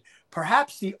recovered.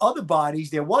 Perhaps the other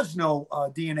bodies, there was no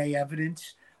DNA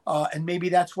evidence, and maybe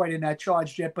that's why they're not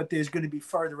charged yet, but there's going to be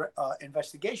further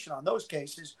investigation on those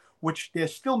cases, which there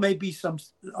still may be some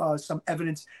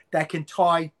evidence that can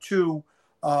tie to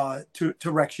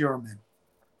Rex Heuermann.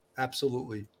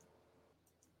 Absolutely.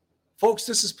 Folks,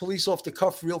 this is Police Off the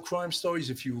Cuff, real crime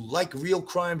stories. If you like real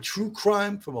crime, true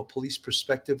crime from a police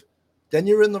perspective, then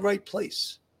you're in the right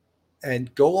place.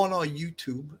 And go on our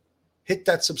YouTube, hit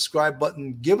that subscribe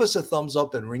button, give us a thumbs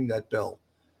up, and ring that bell.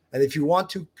 And if you want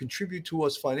to contribute to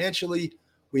us financially,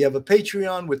 we have a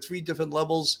Patreon with 3 different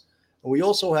levels. And we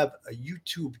also have a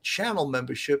YouTube channel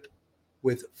membership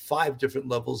with 5 different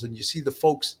levels. And you see the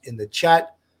folks in the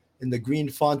chat in the green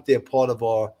font. They're part of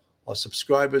our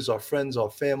subscribers, our friends, our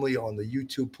family on the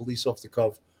YouTube Police Off the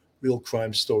Cuff Real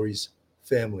Crime Stories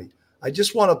family. I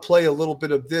just want to play a little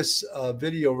bit of this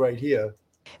video right here.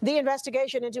 The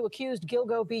investigation into accused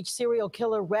Gilgo Beach serial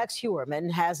killer Rex Heuermann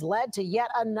has led to yet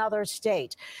another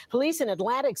state. Police in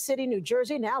Atlantic City, New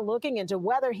Jersey, now looking into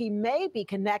whether he may be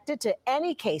connected to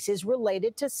any cases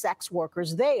related to sex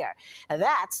workers there.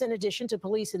 That's in addition to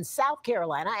police in South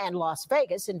Carolina and Las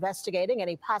Vegas investigating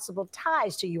any possible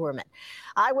ties to Heuermann.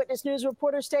 Eyewitness News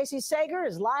reporter Stacey Sager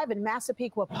is live in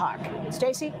Massapequa Park.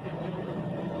 Stacey?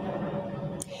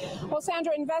 Well,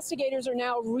 Sandra, investigators are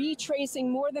now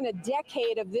retracing more than a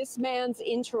decade of this man's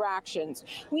interactions.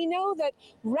 We know that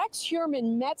Rex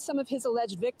Heuermann met some of his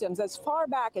alleged victims as far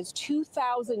back as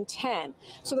 2010.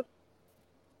 So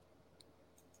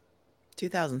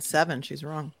 2007, she's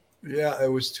wrong. Yeah,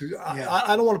 it was too.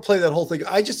 I don't want to play that whole thing.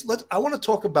 I want to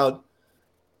talk about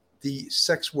the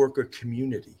sex worker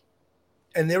community.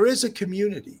 And there is a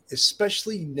community,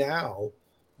 especially now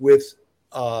with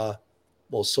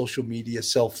social media,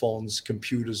 cell phones,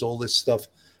 computers, all this stuff,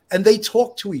 and they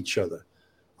talk to each other.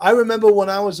 I remember when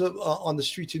I was on the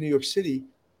streets of New York City,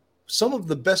 some of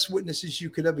the best witnesses you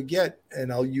could ever get,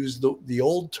 and I'll use the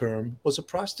old term, was a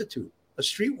prostitute, a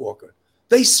streetwalker.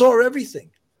 They saw everything.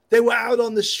 They were out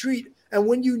on the street, and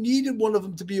when you needed one of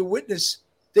them to be a witness,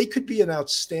 they could be an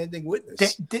outstanding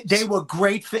witness. They were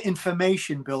great for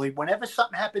information, Billy. Whenever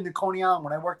something happened in Coney Island,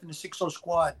 when I worked in the 60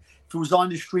 squad, if it was on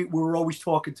the street, we were always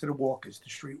talking to the walkers, the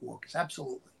street walkers.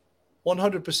 Absolutely.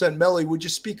 100%. Melly, would you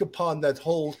speak upon that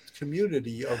whole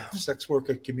community of sex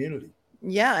worker community?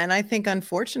 Yeah, and I think,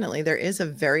 unfortunately, there is a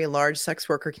very large sex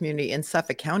worker community in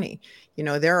Suffolk County. You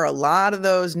know, there are a lot of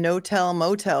those no-tell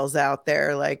motels out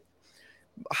there, like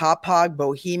Hauppauge,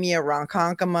 Bohemia,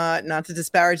 Ronkonkoma, not to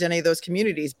disparage any of those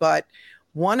communities, but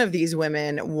one of these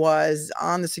women was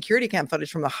on the security cam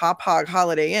footage from the Hauppauge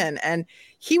Holiday Inn, and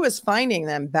he was finding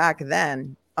them back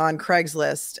then on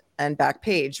Craigslist and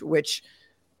Backpage, which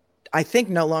I think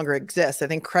no longer exists. I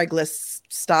think Craigslist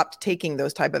stopped taking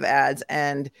those type of ads,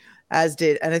 and I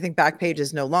think Backpage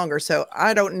is no longer. So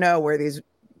I don't know where these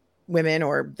women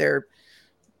or their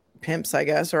pimps, I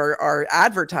guess, are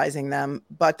advertising them,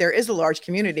 but there is a large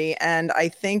community. And I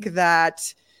think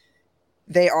that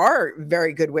they are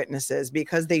very good witnesses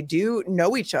because they do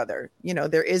know each other. You know,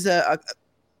 there is a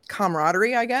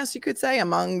camaraderie, I guess you could say,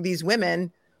 among these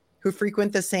women who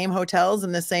frequent the same hotels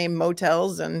and the same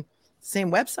motels and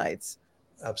same websites.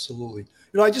 Absolutely.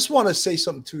 I just want to say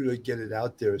something too to get it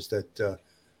out there is that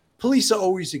police are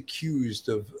always accused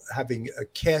of having a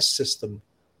caste system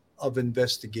of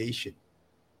investigation,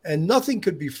 and nothing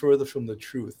could be further from the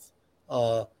truth.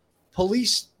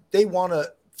 Police, they want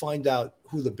to find out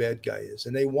who the bad guy is,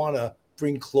 and they want to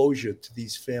bring closure to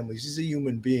these families. These are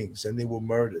human beings, and they were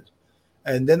murdered.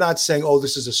 And they're not saying, oh,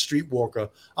 this is a streetwalker.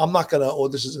 Or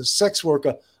this is a sex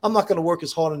worker. I'm not going to work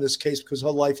as hard in this case because her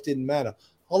life didn't matter.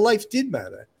 Her life did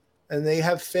matter. And they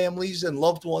have families and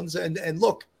loved ones. And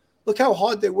look how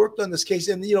hard they worked on this case.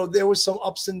 And, there was some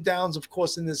ups and downs, of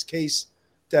course, in this case,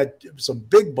 that some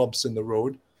big bumps in the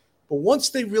road. But once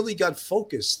they really got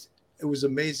focused, it was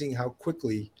amazing how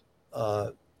quickly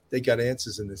they got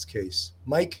answers in this case.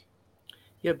 Mike?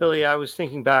 Yeah, Billy, I was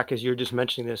thinking back as you were just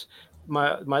mentioning this.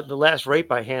 The last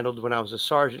rape I handled when I was a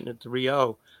sergeant at the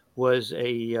Rio was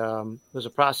a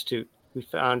prostitute. We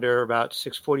found her about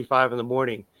 6:45 in the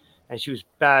morning, and she was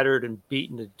battered and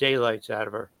beaten the daylights out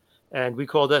of her. And we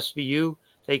called SVU.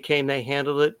 They came, they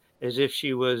handled it as if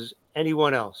she was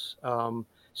anyone else.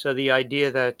 So the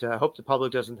idea that I hope the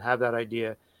public doesn't have that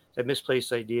idea, that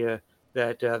misplaced idea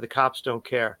that the cops don't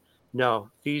care. No,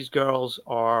 these girls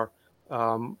are.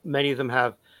 Many of them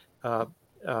have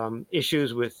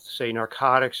issues with, say,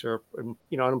 narcotics or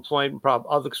unemployment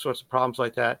other sorts of problems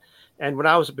like that. And when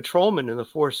I was a patrolman in the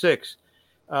 4-6,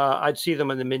 I'd see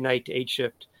them on the midnight to 8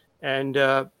 shift, and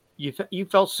you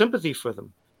felt sympathy for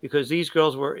them because these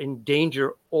girls were in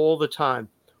danger all the time,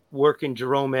 working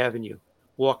Jerome Avenue,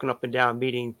 walking up and down,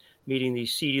 meeting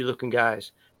these seedy-looking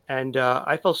guys, and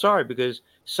I felt sorry because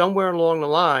somewhere along the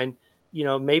line,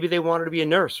 maybe they wanted to be a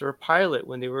nurse or a pilot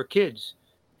when they were kids,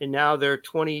 and now they're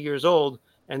 20 years old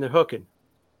and they're hooking,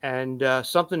 and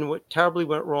something terribly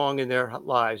went wrong in their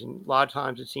lives, and a lot of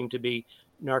times it seemed to be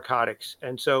narcotics.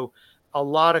 And so a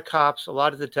lot of cops, a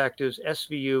lot of detectives,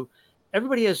 SVU,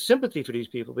 everybody has sympathy for these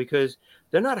people because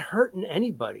they're not hurting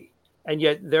anybody, and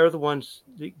yet they're the ones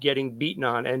getting beaten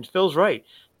on. And Phil's right.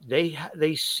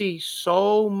 They see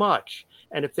so much,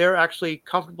 and if they're actually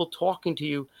comfortable talking to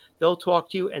you, they'll talk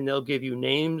to you and they'll give you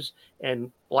names and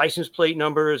license plate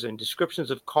numbers and descriptions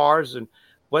of cars and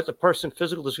what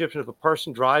physical description of a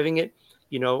person driving it,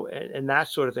 and that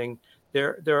sort of thing.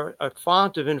 They're a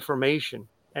font of information,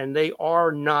 and they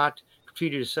are not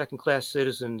treated as second-class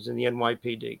citizens in the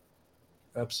NYPD.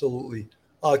 Absolutely.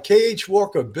 K.H.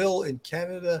 Walker, Bill, in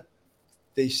Canada,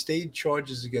 they stayed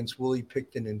charges against Willie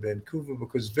Picton in Vancouver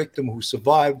because victim who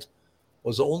survived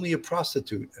was only a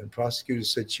prostitute, and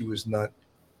prosecutors said she was not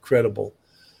credible.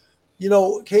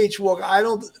 K.H. Walker, I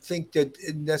don't think that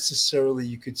necessarily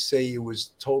you could say it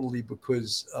was totally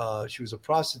because she was a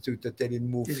prostitute that they didn't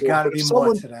move There's forward. got to be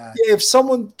more to that. Yeah, if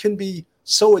someone can be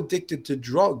so addicted to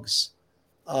drugs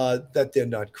that they're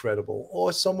not credible,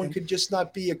 or someone could just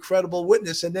not be a credible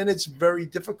witness, and then it's very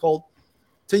difficult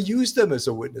to use them as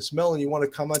a witness. Melanie, you want to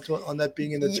comment on that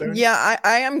being an attorney? Yeah,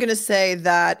 I am going to say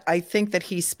that I think that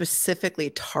he specifically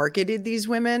targeted these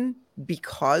women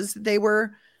because they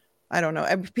were, I don't know.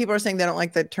 People are saying they don't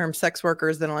like the term sex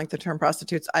workers. They don't like the term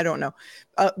prostitutes. I don't know.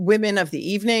 Women of the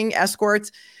evening,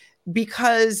 escorts,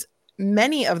 because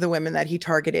many of the women that he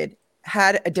targeted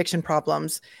had addiction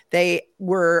problems. They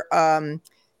were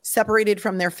separated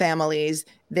from their families.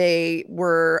 They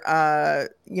were,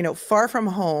 far from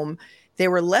home. They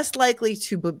were less likely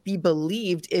to be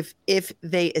believed if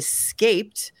they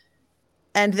escaped,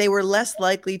 and they were less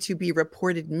likely to be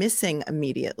reported missing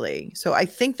immediately. So I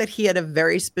think that he had a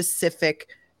very specific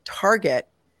target.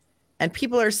 And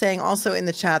people are saying also in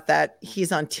the chat that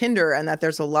he's on Tinder and that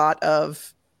there's a lot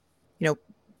of,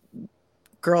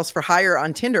 girls for hire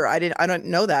on Tinder. I don't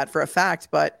know that for a fact,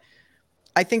 but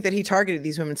I think that he targeted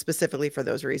these women specifically for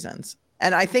those reasons.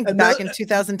 And I think back in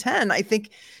 2010, I think,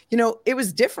 it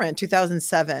was different.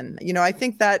 2007, I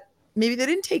think that maybe they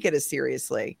didn't take it as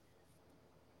seriously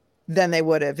than they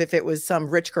would have if it was some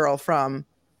rich girl from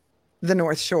the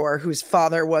North Shore whose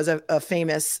father was a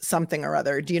famous something or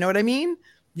other. Do you know what I mean?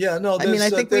 Yeah, no, I mean,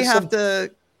 I think we have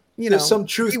to, there's some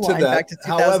truth to that. To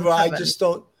However, I just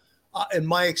don't, in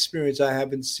my experience, I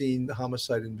haven't seen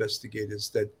homicide investigators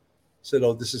that said,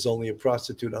 "Oh, this is only a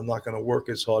prostitute. I'm not going to work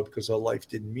as hard because her life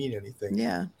didn't mean anything."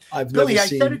 Yeah, Billy, I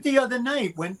said it the other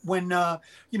night when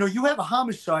you have a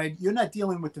homicide, you're not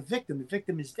dealing with the victim. The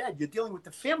victim is dead. You're dealing with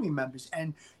the family members,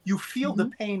 and you feel the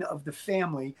pain of the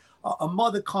family. A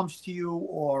mother comes to you,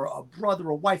 or a brother,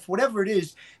 or wife, whatever it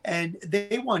is, and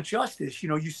they want justice.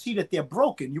 You see that they're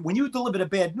broken. When you deliver the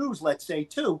bad news, let's say,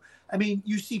 too, I mean,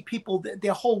 you see people,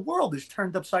 their whole world is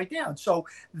turned upside down. So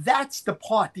that's the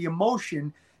part, the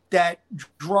emotion that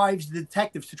drives the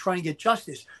detectives to try and get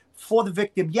justice for the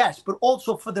victim, yes, but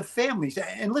also for the families.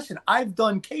 And listen, I've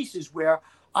done cases where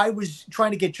I was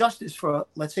trying to get justice for,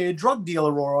 let's say, a drug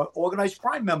dealer or an organized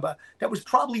crime member that was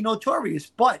probably notorious,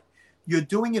 but you're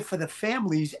doing it for the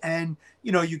families, and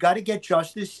you got to get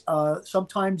justice.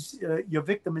 Sometimes your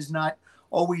victim is not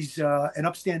always an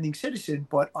upstanding citizen,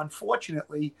 but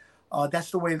unfortunately,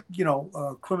 that's the way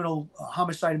criminal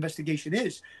homicide investigation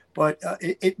is. But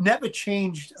it never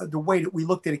changed the way that we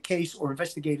looked at a case or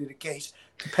investigated a case,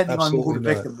 depending on who the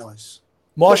victim was.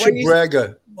 Marsha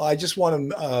Braga, I just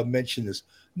want to mention this.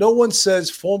 No one says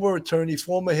former attorney,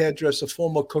 former hairdresser,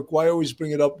 former cook. Why always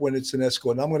bring it up when it's an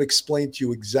escort? And I'm going to explain to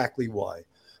you exactly why.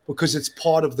 Because it's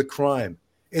part of the crime.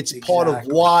 It's part of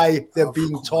why they're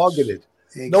being targeted.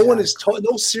 No one is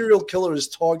no serial killer is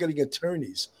targeting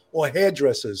attorneys or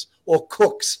hairdressers or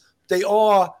cooks. They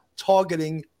are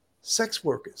targeting sex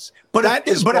workers. But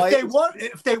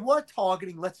if they were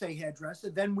targeting, let's say, hairdresser,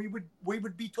 then we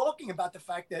would be talking about the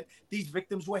fact that these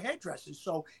victims were hairdressers.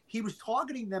 So he was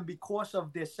targeting them because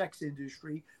of their sex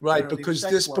industry, right? Because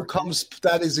this becomes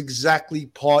that is exactly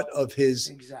part of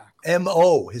his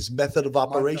MO, his method of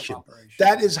operation.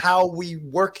 That is how we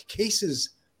work cases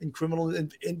in criminal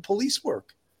in police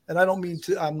work. And I don't mean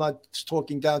to. I'm not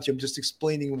talking down to you. I'm just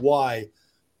explaining why.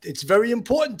 It's very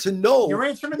important to know. You're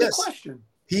answering the question.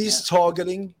 He's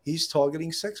targeting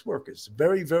sex workers.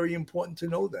 Very, very important to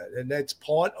know that. And that's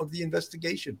part of the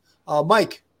investigation.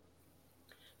 Mike.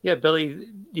 Yeah, Billy,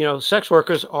 sex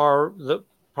workers are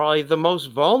probably the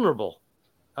most vulnerable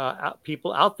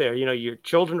people out there. Your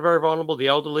children are very vulnerable, the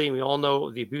elderly, and we all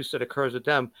know the abuse that occurs with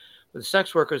them. But the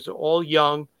sex workers are all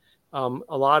young.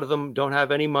 A lot of them don't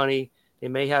have any money. They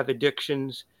may have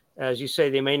addictions. As you say,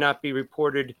 they may not be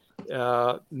reported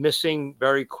missing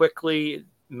very quickly.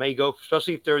 May go,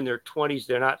 especially if they're in their 20s,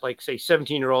 they're not like, say,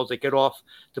 17-year-olds that get off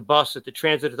the bus at the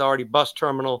transit authority bus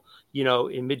terminal,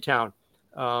 in Midtown,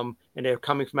 and they're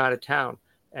coming from out of town,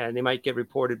 and they might get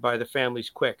reported by the families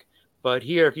quick. But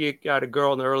here, if you got a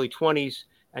girl in the early 20s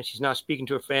and she's not speaking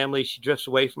to her family, she drifts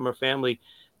away from her family,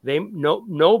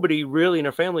 nobody really in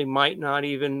her family might not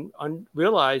even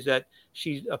realize that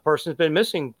a person's been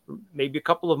missing for maybe a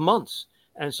couple of months.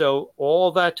 And so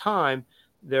all that time,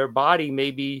 their body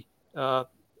may be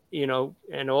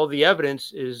and all the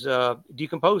evidence is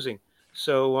decomposing.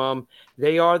 So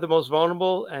they are the most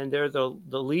vulnerable, and they're the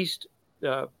least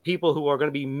people who are going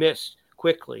to be missed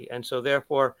quickly. And so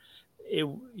therefore,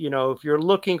 if you're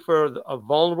looking for a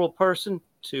vulnerable person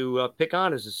to pick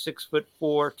on as a 6'4",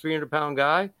 300-pound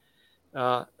guy,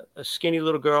 a skinny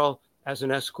little girl as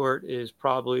an escort is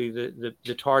probably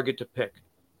the target to pick.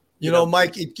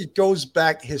 Mike, it goes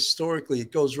back historically.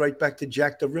 It goes right back to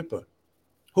Jack the Ripper.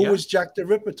 Who was Jack the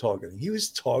Ripper targeting? He was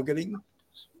targeting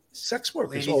sex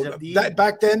workers.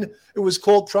 Back then, it was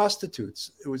called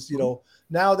prostitutes. It was,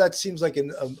 now that seems like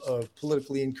a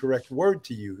politically incorrect word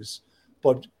to use.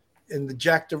 But in the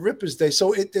Jack the Ripper's day,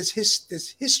 so there's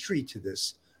history to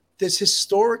this. There's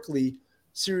historically,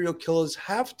 serial killers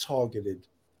have targeted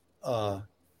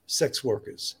sex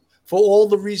workers for all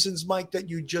the reasons, Mike, that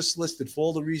you just listed, for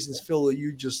all the reasons, Phil, that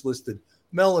you just listed.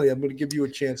 Melanie, I'm going to give you a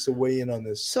chance to weigh in on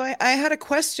this. So I had a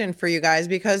question for you guys,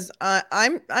 because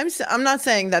I'm not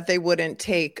saying that they wouldn't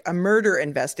take a murder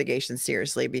investigation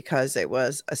seriously because it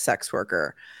was a sex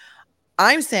worker.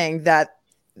 I'm saying that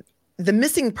the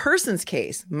missing persons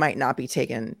case might not be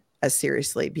taken as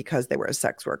seriously because they were a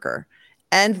sex worker.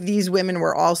 And these women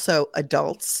were also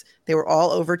adults. They were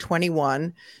all over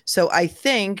 21. So I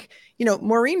think,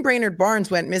 Maureen Brainerd Barnes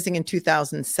went missing in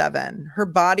 2007. Her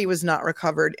body was not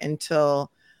recovered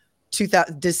until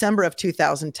December of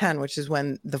 2010, which is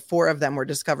when the four of them were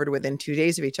discovered within 2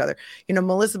 days of each other.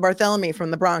 Melissa Barthélemy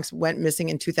from the Bronx went missing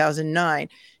in 2009.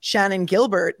 Shannon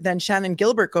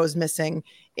Gilbert goes missing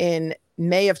in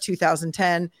May of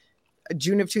 2010,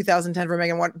 June of 2010 for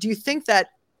Megan Watt. Do you think that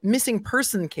missing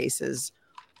person cases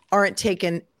aren't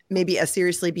taken maybe as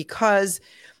seriously because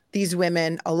these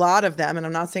women, a lot of them, and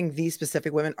I'm not saying these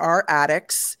specific women, are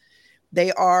addicts.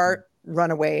 They are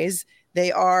runaways. They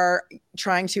are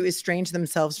trying to estrange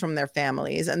themselves from their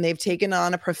families, and they've taken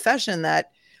on a profession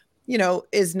that,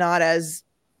 is not as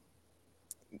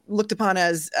looked upon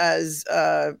as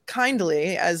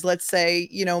kindly as, let's say,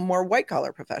 more white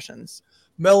collar professions.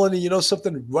 Melanie,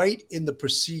 something, right in the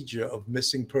procedure of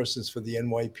missing persons for the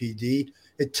NYPD,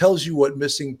 it tells you what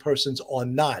missing persons are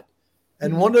not.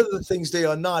 And one of the things they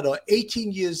are not are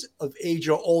 18 years of age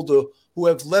or older who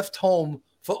have left home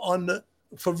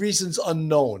for reasons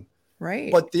unknown.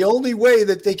 Right. But the only way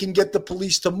that they can get the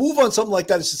police to move on something like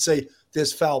that is to say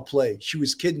there's foul play. She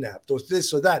was kidnapped or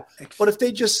this or that. But if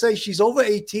they just say she's over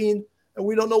 18, and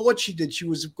we don't know what she did. She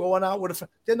was going out with a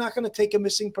friend. They're not going to take a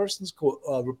missing persons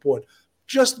report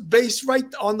just based right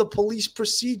on the police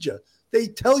procedure. They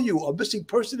tell you a missing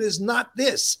person is not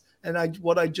this. And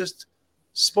what I just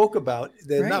spoke about,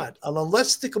 they're not. And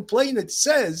unless the complainant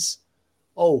says,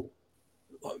 oh,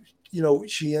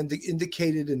 she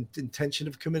indicated an intention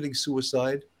of committing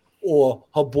suicide, or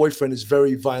her boyfriend is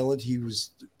very violent. He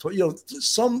was,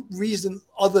 some reason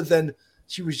other than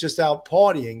she was just out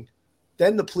partying,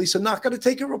 then the police are not going to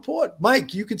take a report.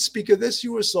 Mike, you can speak of this.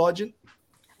 You were a sergeant.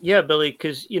 Yeah, Billy,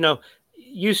 because,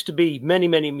 used to be many,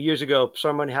 many years ago,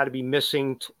 someone had to be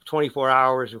missing 24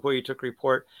 hours before you took a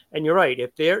report. And you're right.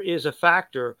 If there is a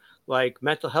factor like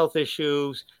mental health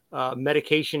issues,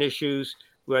 medication issues,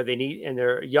 where they need, and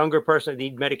they're a younger person that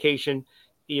need medication,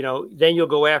 then you'll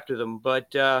go after them.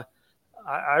 But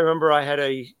I remember I had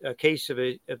a case of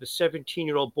a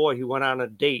 17-year-old boy who went on a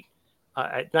date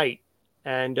at night.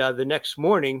 And the next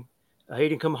morning, he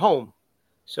didn't come home.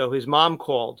 So his mom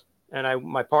called. And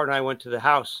my partner and I went to the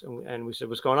house and we said,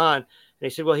 what's going on? And he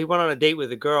said, well, he went on a date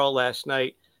with a girl last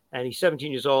night and he's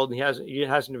 17 years old and he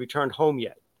hasn't returned home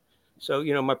yet. So,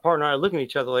 my partner and I are looking at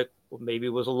each other like, well, maybe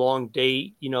it was a long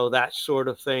date, that sort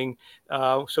of thing.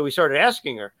 So we started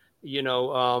asking her,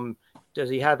 does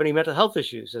he have any mental health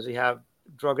issues? Does he have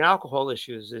drug and alcohol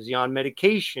issues? Is he on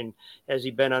medication? Has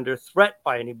he been under threat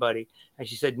by anybody? And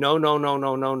she said, no. And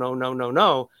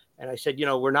I said,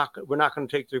 we're not going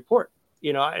to take the report.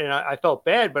 And I felt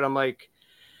bad, but I'm like,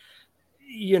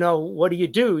 what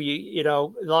do?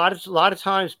 A lot of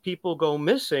times people go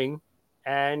missing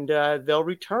and they'll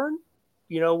return,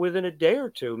 within a day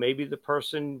or two. Maybe the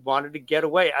person wanted to get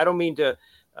away. I don't mean to,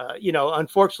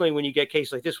 unfortunately, when you get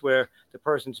cases like this where the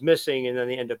person's missing and then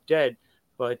they end up dead,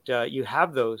 but you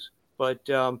have those. But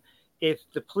if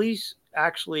the police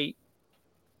actually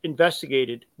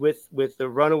investigated with the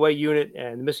runaway unit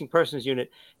and the missing persons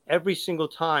unit, every single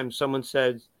time someone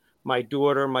says, my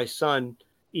daughter, my son,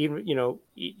 even,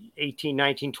 18,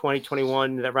 19, 20,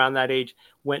 21, around that age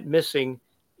went missing,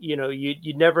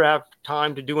 you'd never have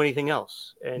time to do anything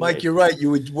else. And Mike, you're right.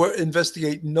 You would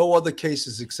investigate no other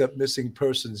cases except missing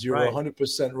persons. You're Right.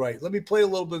 100% right. Let me play a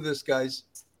little bit of this, guys.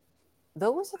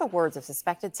 Those are the words of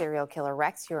suspected serial killer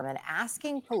Rex Heuermann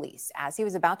asking police as he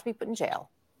was about to be put in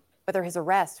jail whether his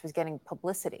arrest was getting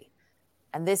publicity.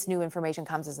 And this new information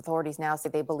comes as authorities now say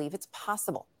they believe it's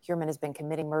possible Heuermann has been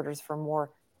committing murders for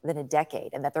more than a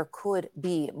decade and that there could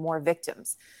be more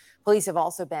victims. Police have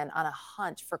also been on a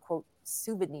hunt for, quote,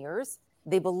 souvenirs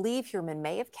they believe Heuermann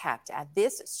may have kept at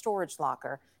this storage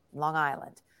locker in Long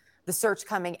Island. The search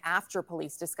coming after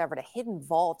police discovered a hidden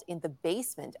vault in the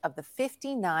basement of the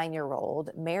 59-year-old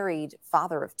married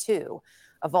father of two,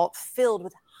 a vault filled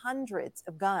with hundreds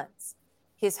of guns.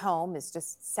 His home is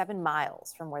just 7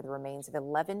 miles from where the remains of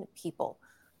 11 people,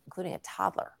 including a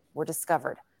toddler, were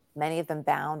discovered, many of them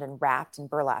bound and wrapped in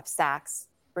burlap sacks.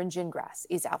 Bryn Gingras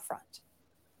is out front.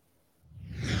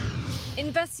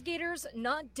 Investigators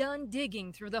not done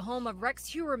digging through the home of Rex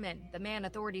Heuermann, the man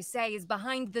authorities say is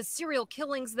behind the serial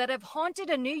killings that have haunted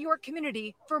a New York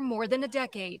community for more than a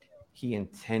decade. He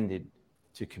intended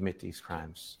to commit these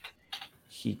crimes.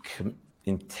 He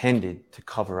intended to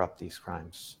cover up these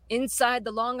crimes. Inside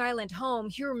the Long Island home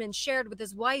Heuermann shared with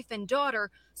his wife and daughter,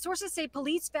 sources say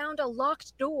police found a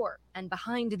locked door, and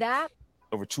behind that,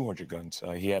 Over 200 guns.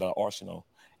 He had an arsenal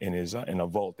in a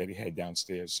vault that he had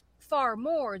downstairs. far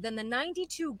more than the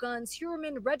 92 guns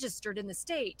Heuermann registered in the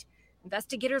state.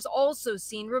 Investigators also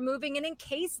seen removing an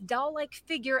encased doll-like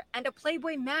figure and a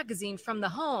Playboy magazine from the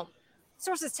home.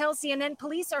 Sources tell CNN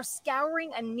police are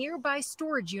scouring a nearby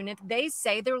storage unit. They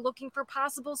say they're looking for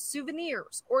possible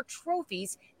souvenirs or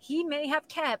trophies he may have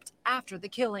kept after the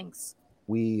killings.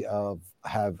 We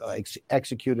have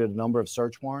executed a number of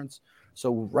search warrants.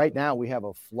 So right now we have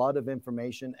a flood of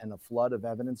information and a flood of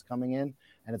evidence coming in,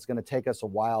 and it's going to take us a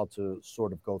while to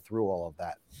sort of go through all of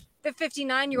that. The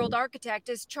 59-year-old architect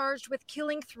is charged with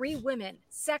killing 3 women,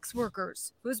 sex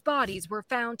workers, whose bodies were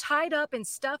found tied up and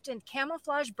stuffed in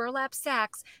camouflage burlap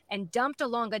sacks and dumped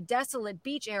along a desolate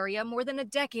beach area more than a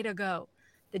decade ago.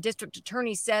 The district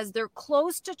attorney says they're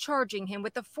close to charging him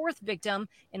with the 4th victim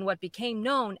in what became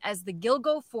known as the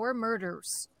Gilgo 4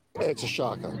 murders. It's a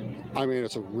shocker. I mean,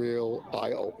 it's a real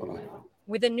eye-opener.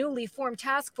 With a newly formed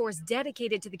task force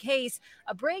dedicated to the case,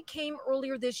 a break came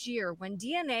earlier this year when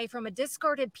DNA from a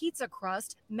discarded pizza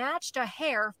crust matched a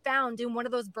hair found in one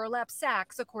of those burlap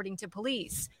sacks, according to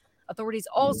police. Authorities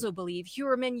also believe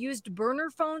Heuermann used burner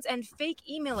phones and fake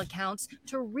email accounts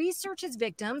to research his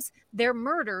victims, their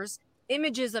murders,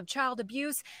 images of child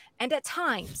abuse, and at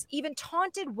times even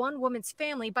taunted one woman's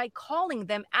family by calling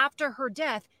them after her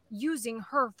death using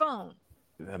her phone.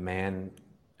 the man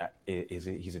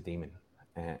he's a demon,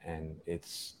 and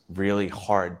it's really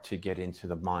hard to get into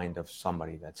the mind of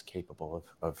somebody that's capable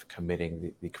of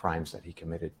committing the crimes that he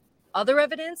committed. Other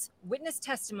evidence, witness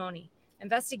testimony.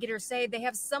 Investigators say they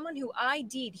have someone who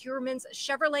ID'd Heuermann's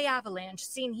Chevrolet Avalanche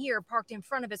seen here parked in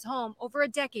front of his home over a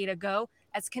decade ago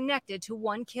as connected to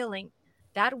one killing.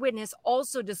 That witness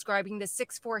also describing the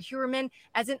 6'4" Heuermann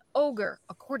as an ogre,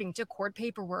 according to court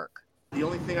paperwork. The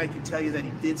only thing I can tell you that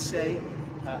he did say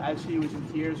as he was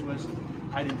in tears was,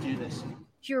 "I didn't do this."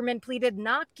 Heuermann pleaded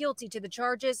not guilty to the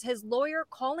charges, his lawyer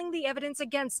calling the evidence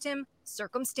against him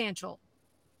circumstantial.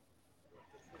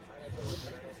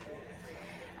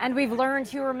 And we've learned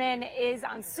Heuermann is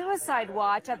on suicide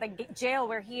watch at the jail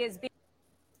where he is being.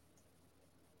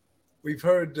 We've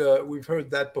heard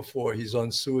that before. He's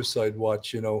on suicide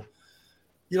watch. You know,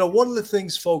 one of the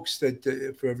things, folks, that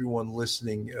for everyone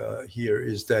listening here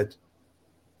is that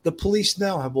the police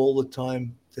now have all the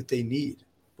time that they need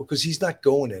because he's not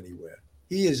going anywhere.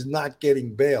 He is not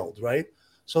getting bailed, right?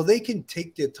 So they can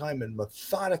take their time and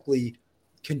methodically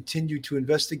continue to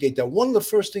investigate that. One of the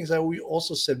first things I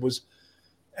also said was,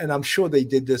 and I'm sure they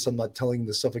did this, I'm not telling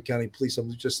the Suffolk County Police,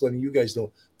 I'm just letting you guys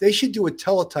know, they should do a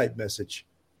teletype message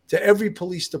to every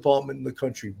police department in the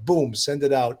country. Boom, send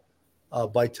it out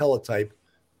by teletype.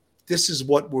 This is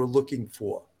what we're looking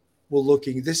for.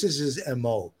 This is his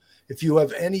MO. If you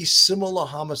have any similar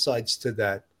homicides to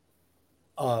that,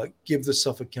 give the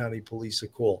Suffolk County Police a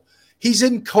call. He's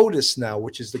in CODIS now,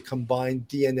 which is the Combined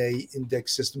DNA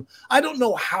Index System. I don't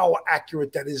know how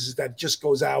accurate that is. That just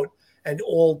goes out and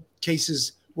all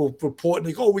cases will report and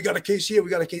they go, oh, we got a case here, we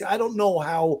got a case. I don't know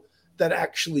how that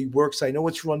actually works. I know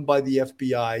it's run by the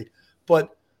FBI,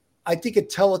 but I think a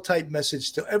teletype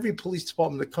message to every police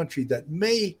department in the country that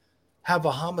may have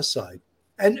a homicide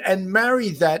and marry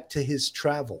that to his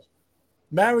travel.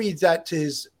 Marry that to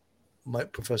his,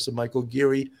 Professor Michael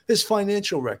Geary, his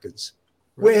financial records.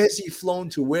 Right. Where has he flown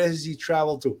to? Where has he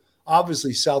traveled to?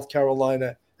 Obviously, South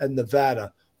Carolina and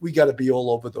Nevada. We got to be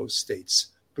all over those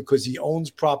states because he owns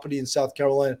property in South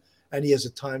Carolina and he has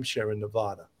a timeshare in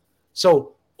Nevada.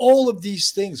 So all of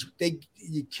these things,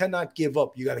 you cannot give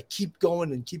up. You got to keep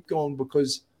going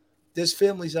because there's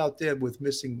families out there with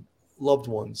missing loved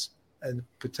ones, and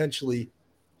potentially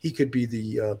he could be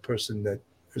the person that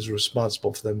is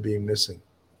responsible for them being missing.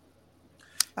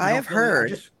 I have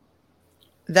heard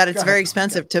that it's very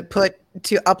expensive to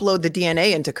upload the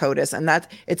DNA into CODIS, and that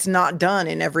it's not done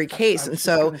in every case. And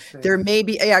so there may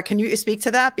be, can you speak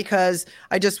to that? Because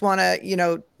I just want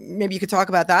to, maybe you could talk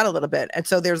about that a little bit. And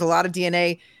so there's a lot of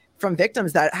DNA from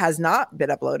victims that has not been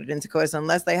uploaded into CODIS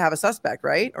unless they have a suspect,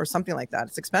 right? Or something like that.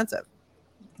 It's expensive.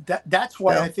 That's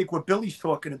why I think what Billy's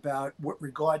talking about with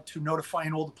regard to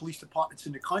notifying all the police departments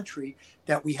in the country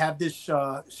that we have this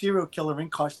serial killer in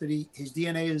custody. His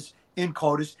DNA is in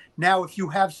CODIS. Now, if you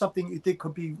have something you think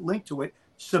could be linked to it,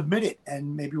 submit it,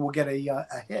 and maybe we'll get a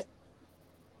hit.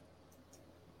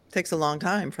 Takes a long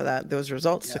time for those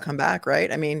results to come back,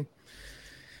 right? I mean,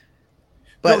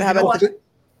 but Bill, how about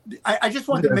I just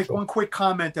wanted to make one quick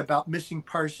comment about missing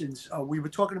persons. We were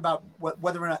talking about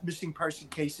whether or not missing person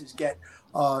cases get,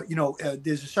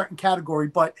 there's a certain category,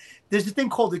 but there's a thing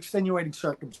called extenuating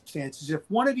circumstances. If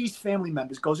one of these family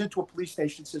members goes into a police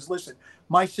station and says, listen,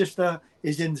 my sister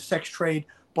is in the sex trade,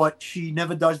 but she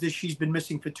never does this. She's been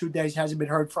missing for 2 days, hasn't been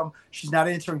heard from. She's not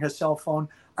answering her cell phone.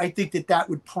 I think that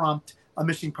would prompt a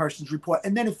missing persons report.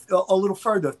 And then if a little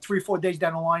further, 3 or 4 days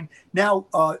down the line, now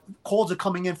calls are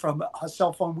coming in from her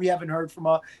cell phone. We haven't heard from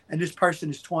her, and this person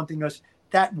is taunting us.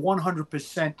 That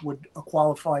 100% would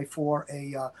qualify for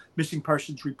a missing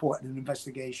persons report and an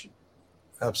investigation.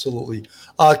 Absolutely.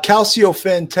 Calcio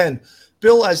Fan 10.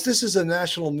 Bill, as this is a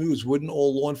national news, wouldn't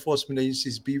all law enforcement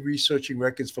agencies be researching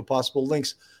records for possible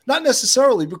links? Not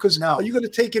necessarily, because are you going to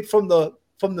take it from the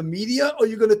media, or are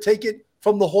you going to take it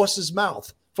from the horse's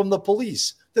mouth? From the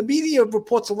police. The media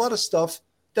reports a lot of stuff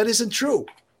that isn't true.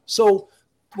 So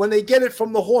when they get it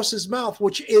from the horse's mouth,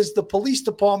 which is the police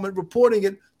department reporting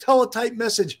it, teletype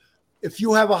message. If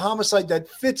you have a homicide that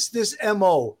fits this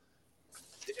MO,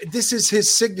 this is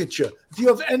his signature. If you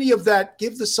have any of that,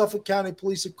 give the Suffolk County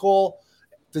Police a call.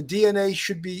 The DNA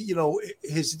should be,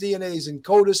 his DNA is in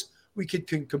CODIS. We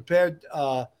can compare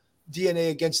DNA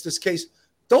against this case.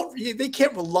 They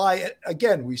can't rely,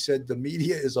 again, we said the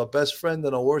media is our best friend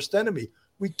and our worst enemy.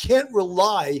 We can't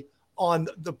rely on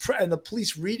the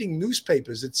police reading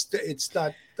newspapers.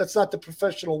 That's not the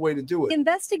professional way to do it.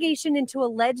 Investigation into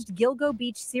alleged Gilgo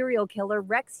Beach serial killer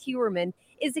Rex Heuermann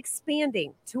is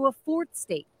expanding to a fourth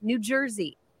state, New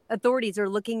Jersey. Authorities are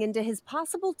looking into his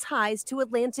possible ties to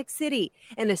Atlantic City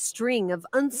and a string of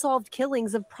unsolved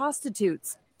killings of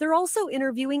prostitutes. They're also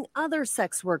interviewing other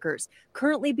sex workers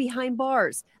currently behind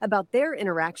bars about their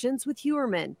interactions with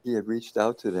Huerman. He had reached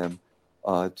out to them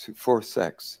for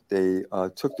sex. They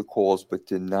took the calls but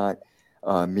did not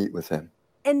meet with him.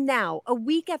 And now, a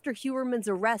week after Huerman's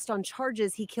arrest on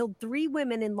charges he killed 3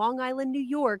 women in Long Island, New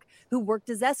York, who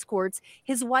worked as escorts,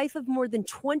 his wife of more than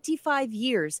 25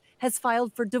 years has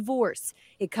filed for divorce.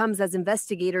 It comes as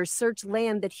investigators search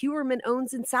land that Huerman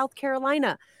owns in South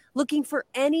Carolina, looking for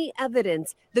any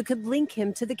evidence that could link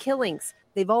him to the killings.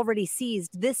 They've already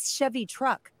seized this Chevy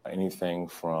truck. Anything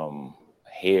from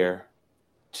hair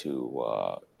to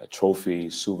a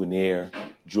trophy, souvenir,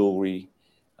 jewelry,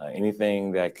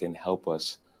 anything that can help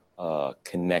us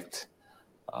connect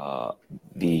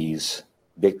these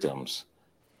victims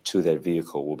to that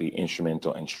vehicle will be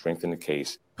instrumental in strengthening the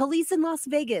case. Police in Las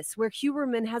Vegas, where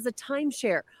Huerman has a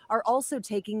timeshare, are also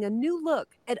taking a new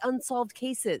look at unsolved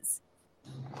cases.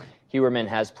 Huerman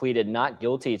has pleaded not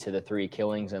guilty to the 3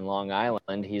 killings in Long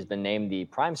Island. He's been named the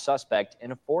prime suspect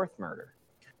in a 4th murder.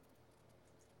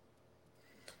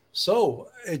 So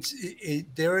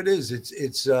there it is.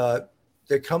 It's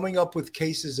they're coming up with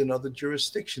cases in other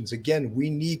jurisdictions. Again, we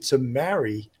need to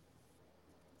marry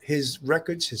his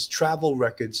records, his travel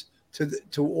records,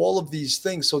 to all of these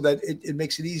things so that it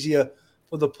makes it easier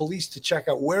for the police to check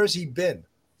out where has he been.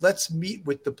 Let's meet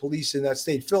with the police in that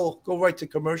state. Phil, go right to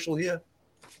commercial here.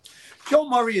 Joe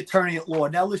Murray, attorney at law.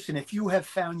 Now, listen, if you have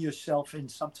found yourself in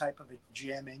some type of a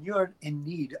jam and you're in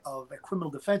need of a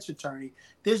criminal defense attorney,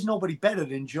 there's nobody better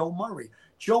than Joe Murray.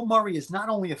 Joe Murray is not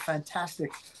only a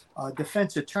fantastic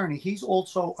defense attorney, he's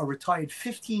also a retired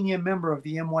 15-year member of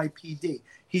the NYPD.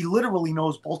 He literally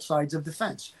knows both sides of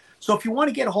defense. So if you want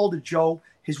to get a hold of Joe,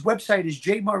 his website is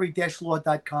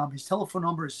jmurray-law.com. His telephone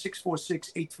number is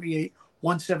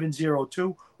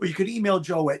 646-838-1702. Or you could email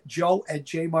Joe at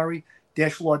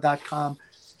joe@jmurray-law.com.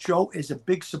 Joe is a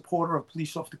big supporter of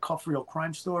police off the cuff real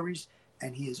crime stories,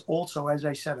 and he is also, as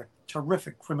I said, a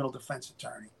terrific criminal defense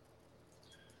attorney.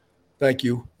 Thank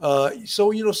you.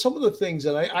 So, some of the things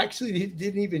that I actually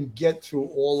didn't even get through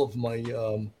all of my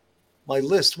my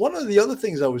list. One of the other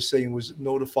things I was saying was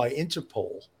notify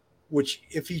Interpol, which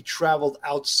if he traveled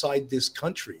outside this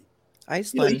country,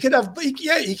 Iceland, he could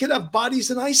have bodies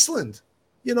in Iceland,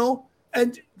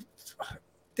 and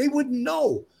they wouldn't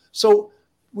know. So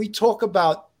we talk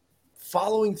about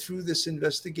following through this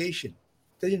investigation.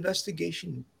 The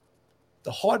investigation,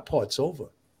 the hard part's over,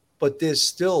 but there's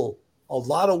still a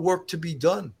lot of work to be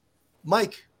done.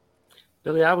 Mike.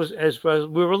 Billy, as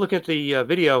we were looking at the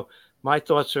video, my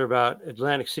thoughts are about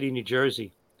Atlantic City, New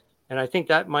Jersey. And I think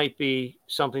that might be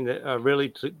something that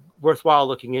really worthwhile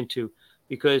looking into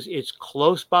because it's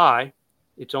close by.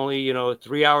 It's only, a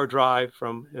 3-hour drive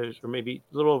or maybe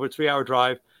a little over a 3-hour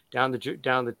drive down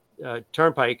the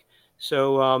turnpike.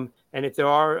 So, and if there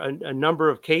are a number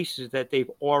of cases that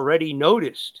they've already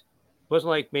noticed, it wasn't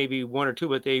like maybe 1 or 2,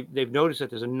 but they've noticed that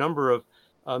there's a number of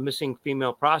missing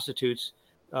female prostitutes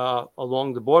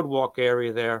along the boardwalk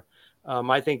area there.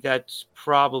 I think that's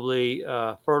probably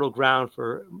fertile ground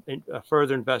for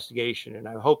further investigation. And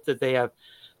I hope that they have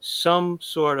some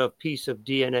sort of piece of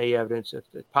DNA evidence, if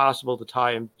it's possible, to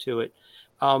tie him to it.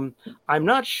 I'm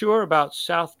not sure about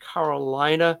South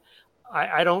Carolina.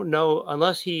 I don't know,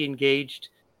 unless he engaged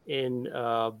in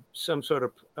some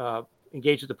sort of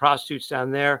engaged with the prostitutes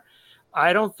down there.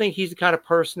 I don't think he's the kind of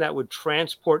person that would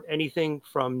transport anything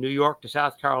from New York to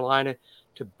South Carolina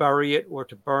to bury it or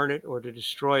to burn it or to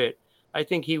destroy it. I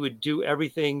think he would do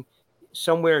everything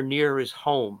somewhere near his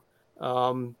home.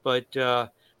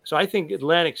 So I think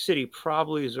Atlantic City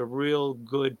probably is a real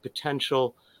good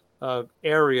potential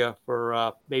area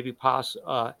for maybe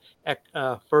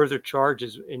further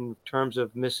charges in terms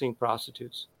of missing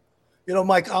prostitutes.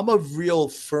 Mike, I'm a real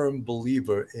firm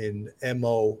believer in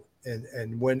MO.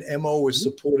 And when MO is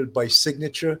supported by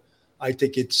signature, I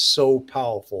think it's so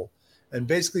powerful. And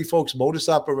basically, folks, modus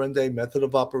operandi, method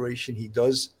of operation, he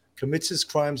commits his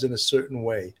crimes in a certain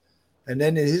way. And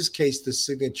then in his case, the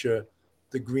signature,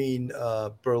 the green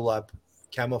burlap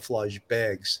camouflage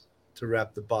bags to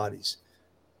wrap the bodies.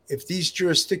 If these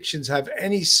jurisdictions have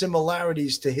any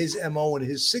similarities to his MO and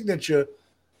his signature,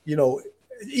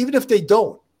 even if they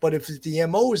don't, but if the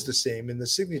MO is the same and the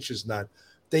signature is not,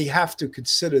 they have to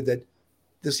consider that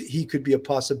he could be a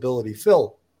possibility.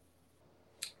 Phil.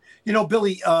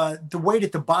 Billy, the way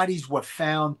that the bodies were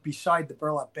found beside the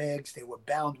burlap bags, they were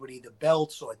bound with either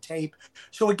belts or tape.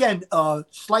 So again,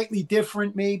 slightly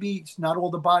different maybe. It's not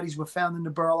all the bodies were found in the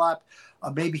burlap.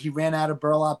 Maybe he ran out of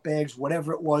burlap bags,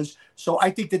 whatever it was. So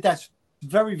I think that's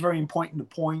very, very important, the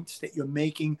points that you're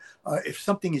making. If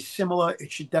something is similar,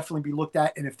 it should definitely be looked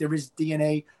at. And if there is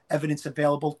DNA evidence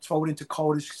available, throw it into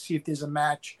CODIS, see if there's a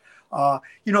match.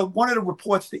 One of the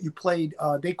reports that you played,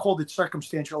 they called it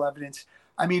circumstantial evidence.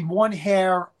 I mean, one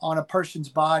hair on a person's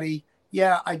body,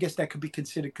 yeah, I guess that could be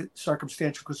considered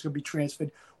circumstantial because it could be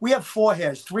transferred. We have 4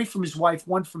 hairs, 3 from his wife,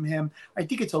 1 from him. I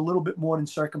think it's a little bit more than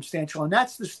circumstantial. And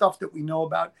that's the stuff that we know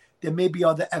about. There may be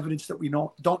other evidence that we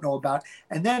don't know about.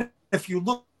 And then if you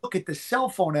look at the cell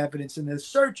phone evidence and the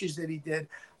searches that he did,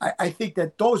 I think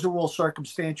that those are all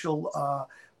circumstantial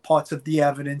parts of the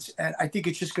evidence. And I think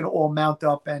it's just going to all mount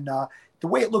up. And the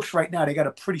way it looks right now, they got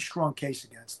a pretty strong case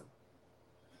against them.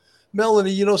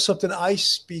 Melanie, you know something? I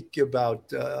speak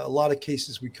about a lot of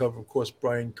cases we cover. Of course,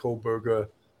 Brian Koberger,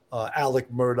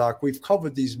 Alec Murdoch. We've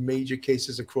covered these major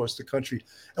cases across the country.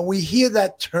 And we hear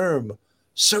that term,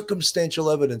 circumstantial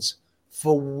evidence,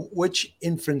 for which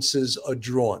inferences are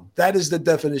drawn. That is the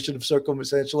definition of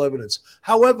circumstantial evidence.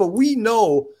 However, we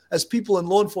know as people in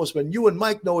law enforcement, you and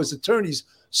Mike know as attorneys,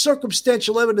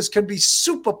 circumstantial evidence can be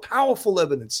super powerful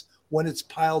evidence when it's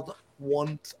piled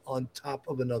one on top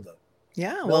of another.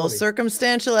 Yeah, well, Melanie.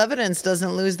 Circumstantial evidence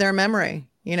doesn't lose their memory.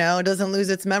 It doesn't lose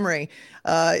its memory.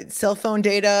 Cell phone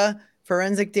data,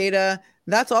 forensic data,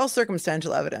 that's all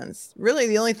circumstantial evidence. Really,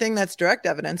 the only thing that's direct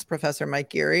evidence, Professor Mike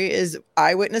Geary, is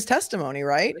eyewitness testimony,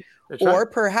 right? That's Or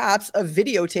right. perhaps a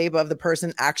videotape of the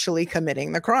person actually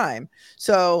committing the crime.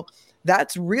 So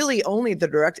that's really only the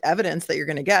direct evidence that you're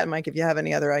going to get. Mike, if you have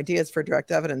any other ideas for direct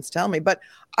evidence, tell me. But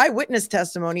eyewitness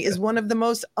testimony is one of the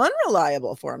most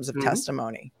unreliable forms of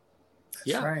testimony.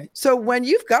 Yeah. Right. So when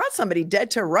you've got somebody dead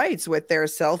to rights with their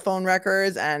cell phone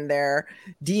records and their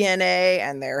DNA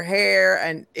and their hair,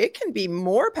 and it can be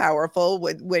more powerful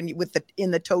in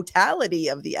the totality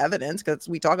of the evidence, because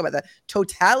we talk about the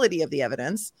totality of the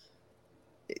evidence,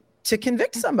 to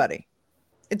convict somebody.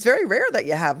 It's very rare that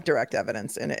you have direct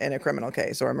evidence in a criminal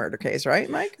case or a murder case, right,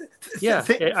 Mike? Yeah,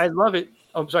 I love it.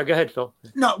 Oh, I'm sorry. Go ahead, Phil.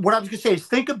 No, what I was going to say is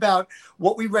think about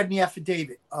what we read in the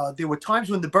affidavit. There were times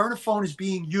when the burner phone is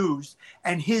being used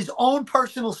and his own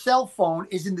personal cell phone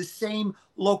is in the same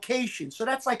location. So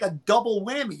that's like a double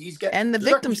whammy. He's got and the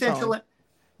victim's phone.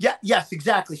 Yeah, yes,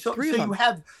 exactly. So Three of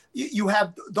them. you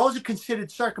have those are considered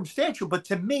circumstantial, but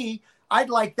to me, I'd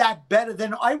like that better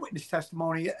than eyewitness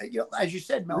testimony. As you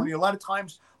said, Melanie, a lot of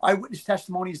times eyewitness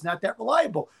testimony is not that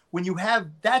reliable. When you have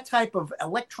that type of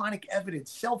electronic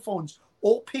evidence, cell phones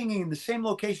all pinging in the same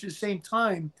location at the same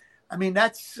time, I mean,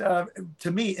 that's,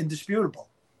 to me, indisputable.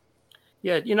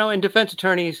 Yeah, and defense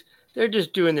attorneys, they're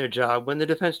just doing their job. When the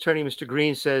defense attorney, Mr.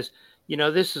 Green, says,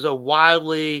 this is a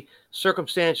wildly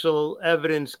circumstantial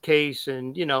evidence case,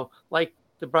 and, like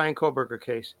the Brian Koberger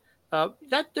case,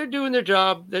 that they're doing their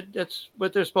job. That's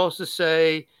what they're supposed to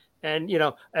say. And,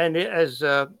 and as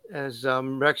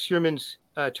Rex Heuermann's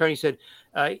attorney said,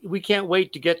 we can't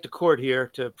wait to get to court here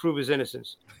to prove his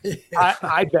innocence.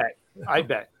 I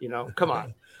bet, come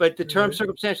on. But the term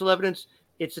circumstantial evidence,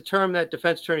 it's a term that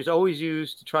defense attorneys always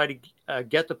use to try to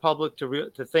get the public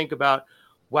to think about,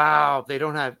 wow, they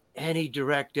don't have any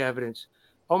direct evidence.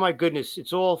 Oh, my goodness,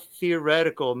 it's all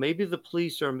theoretical. Maybe the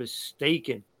police are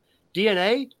mistaken.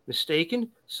 DNA, mistaken.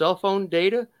 Cell phone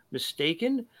data,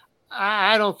 mistaken.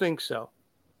 I don't think so.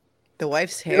 The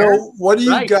wife's hair. What do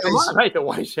you right, guys? Come on, right, the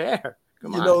wife's hair.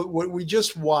 Come on. We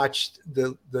just watched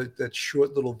that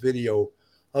short little video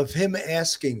of him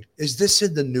asking, "Is this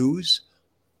in the news?"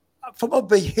 From a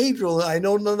behavioral, I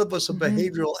know none of us are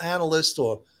behavioral analysts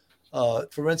or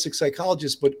forensic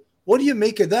psychologists, but what do you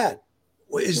make of that?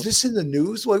 Is this in the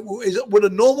news? Would a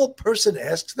normal person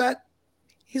ask that?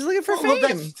 He's looking for Well,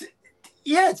 fame.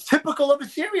 Yeah, it's typical of a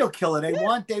serial killer. They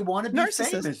want to be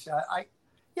Narcissist. famous.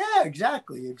 Yeah,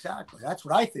 exactly. That's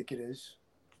what I think it is.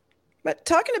 But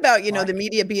talking about, the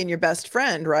media being your best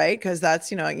friend, right? Because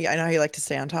that's, I know you like to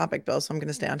stay on topic, Bill, so I'm going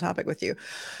to stay on topic with you.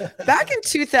 Back in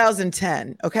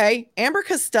 2010, okay, Amber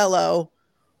Costello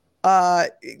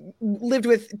lived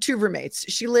with 2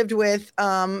 roommates. She lived with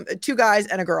 2 guys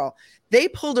and a girl. They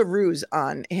pulled a ruse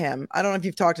on him. I don't know if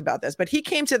you've talked about this, but he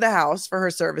came to the house for her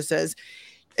services.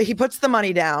 He puts the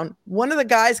money down. One of the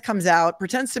guys comes out,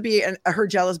 pretends to be her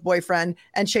jealous boyfriend,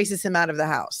 and chases him out of the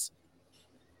house.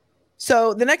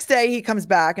 So the next day he comes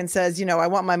back and says, I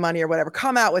want my money or whatever.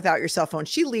 Come out without your cell phone.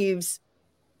 She leaves,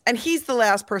 and he's the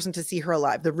last person to see her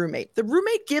alive, the roommate. The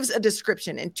roommate gives a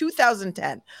description in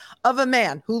 2010 of a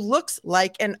man who looks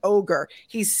like an ogre.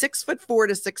 He's 6'4"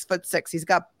 to 6'6". He's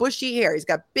got bushy hair. He's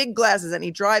got big glasses, and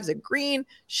he drives a green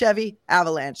Chevy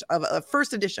Avalanche of a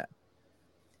first edition.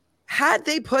 Had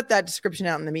they put that description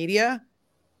out in the media,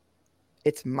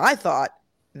 it's my thought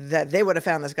that they would have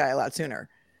found this guy a lot sooner,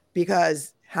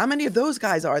 because How many of those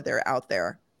guys are there out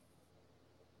there?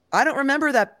 I don't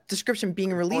remember that description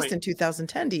being released in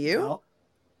 2010. Do you?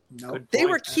 No. They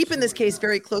were keeping this case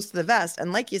very close to the vest.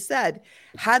 And like you said,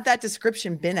 had that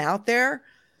description been out there,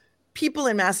 people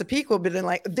in Massapequa would have been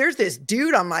like, there's this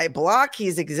dude on my block.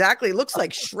 He's exactly, looks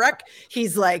like Shrek.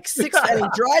 He's like 6 and he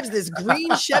drives this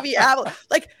green Chevy Avalanche.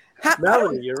 Like,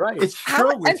 Melanie, you're right. It's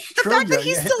true. And the fact that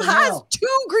he still has 2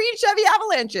 green Chevy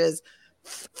Avalanches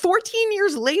 14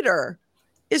 years later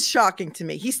is shocking to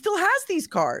me. He still has these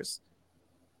cars.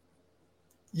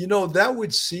 You know, that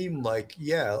would seem like,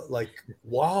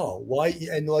 wow, why?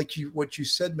 And like what you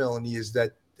said, Melanie, is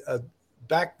that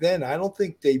back then, I don't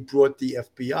think they brought the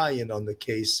FBI in on the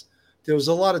case. There was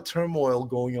a lot of turmoil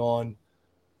going on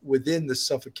within the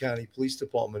Suffolk County Police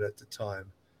Department at the time,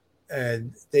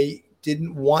 and they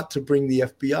didn't want to bring the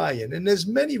FBI in. And there's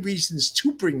many reasons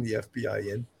to bring the FBI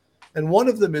in, and one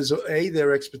of them is A,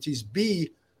 their expertise,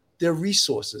 B, their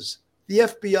resources. The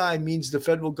FBI means the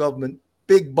federal government,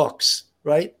 big bucks,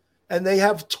 right? And they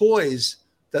have toys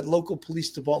that local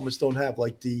police departments don't have,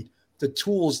 like the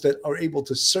tools that are able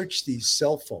to search these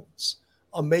cell phones.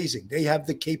 Amazing. They have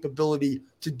the capability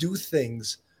to do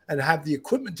things and have the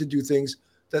equipment to do things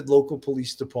that local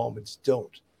police departments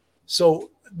don't. So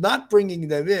not bringing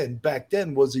them in back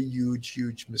then was a huge,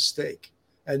 huge mistake.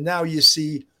 And now you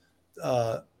see,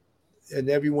 and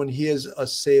everyone hears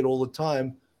us say it all the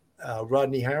time,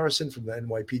 Rodney Harrison from the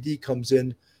NYPD comes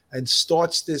in and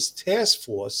starts this task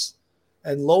force.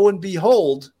 And lo and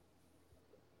behold,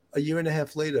 a year and a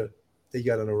half later, they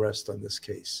got an arrest on this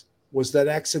case. Was that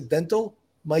accidental,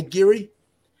 Mike Geary?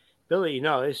 Billy,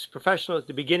 no, it's professional at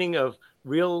the beginning of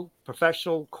real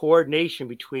professional coordination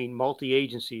between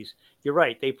multi-agencies. You're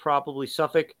right.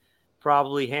 Suffolk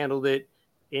probably handled it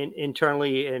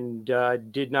internally and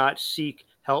did not seek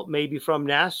help maybe from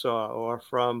Nassau or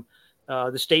from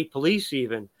the state police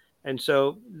even. And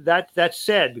so that's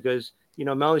sad because,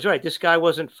 Melanie's right. This guy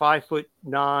wasn't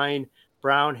 5'9",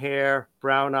 brown hair,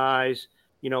 brown eyes,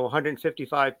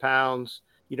 155 pounds,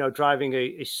 driving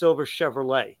a silver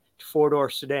Chevrolet 4-door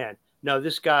sedan. No,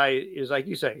 this guy is, like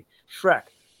you say, Shrek.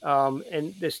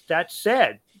 And that's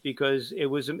sad because it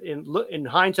was in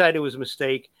hindsight, it was a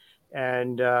mistake,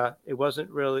 and it wasn't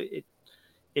really.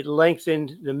 It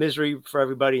lengthened the misery for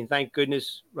everybody, and thank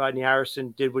goodness Rodney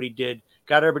Harrison did what he did,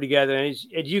 got everybody together, and as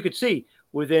you could see,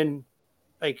 within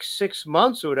like 6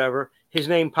 months or whatever, his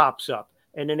name pops up.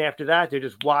 And then after that, they're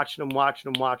just watching them,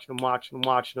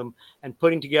 and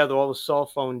putting together all the cell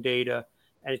phone data,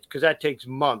 and because that takes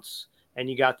months. And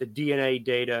you got the DNA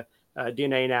data,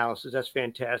 DNA analysis. That's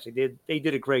fantastic. They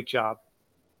did a great job.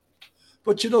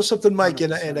 But you know something, Mike,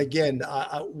 and again,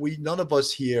 we none of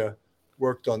us here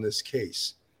worked on this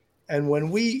case, and when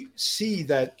we see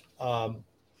that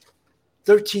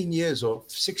 13 years or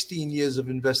 16 years of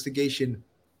investigation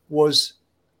was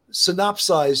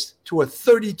synopsized to a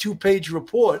 32-page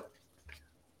report,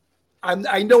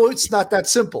 I know it's not that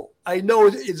simple. I know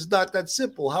it's not that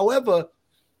simple. However,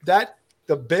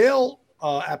 the bail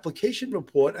application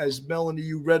report, as Melanie,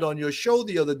 you read on your show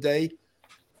the other day,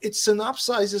 it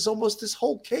synopsizes almost this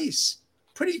whole case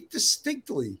pretty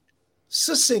distinctly,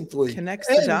 succinctly. Connects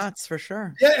the dots for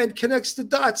sure. Yeah, and connects the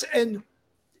dots. And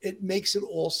it makes it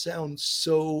all sound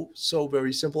so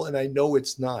very simple. And I know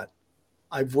it's not.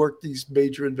 I've worked these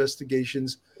major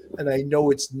investigations, and I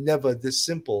know it's never this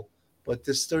simple. But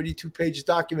this 32-page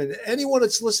document, anyone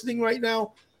that's listening right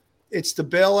now, it's the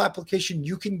bail application.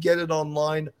 You can get it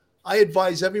online. I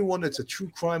advise everyone that's a true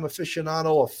crime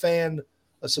aficionado, a fan,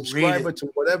 a subscriber to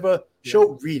whatever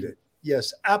show, read it.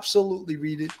 Yes, absolutely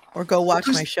read it. Or go watch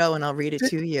my show and I'll read it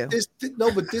to you.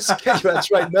 But this case,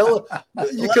 that's right, Mel.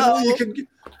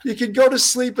 You can go to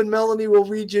sleep and Melanie will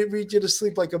read you to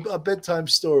sleep like a bedtime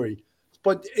story.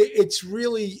 But it's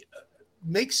really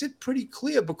makes it pretty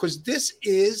clear because this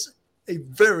is a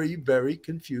very, very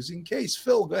confusing case.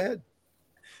 Phil, go ahead.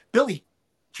 Billy,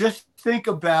 just think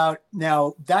about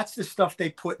now, that's the stuff they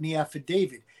put in the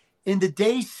affidavit. In the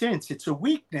days since, it's a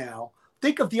week now,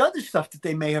 think of the other stuff that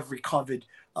they may have recovered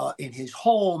in his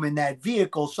home, in that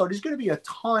vehicle. So there's going to be a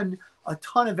ton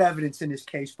of evidence in this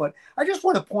case. But I just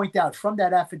want to point out from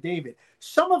that affidavit,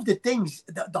 some of the things,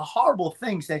 the horrible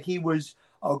things that he was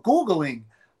Googling,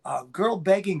 girl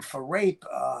begging for rape,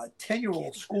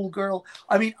 10-year-old schoolgirl.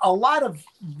 I mean, a lot of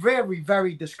very,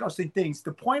 very disgusting things.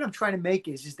 The point I'm trying to make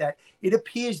is that it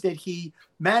appears that he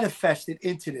manifested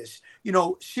into this.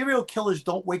 Serial killers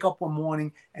don't wake up one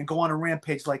morning and go on a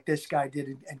rampage like this guy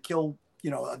did and kill,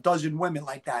 a dozen women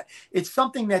like that. It's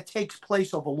something that takes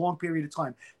place over a long period of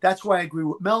time. That's why I agree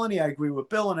with Melanie, I agree with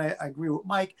Bill, and I agree with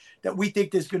Mike that we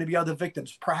think there's going to be other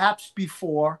victims, perhaps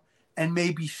before and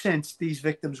maybe since these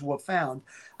victims were found.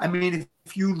 I mean,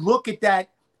 if you look at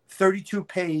that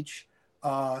 32-page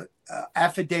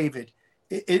affidavit,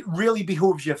 it really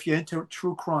behooves you, if you're into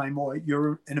true crime or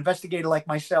you're an investigator like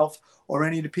myself or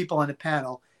any of the people on the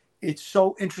panel. It's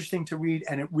so interesting to read,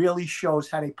 and it really shows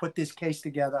how they put this case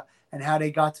together and how they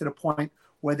got to the point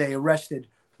where they arrested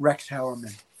Rex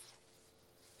Heuermann.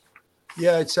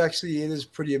 Yeah, it is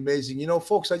pretty amazing. You know,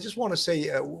 folks, I just want to say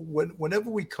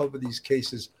whenever we cover these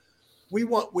cases, we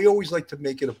always like to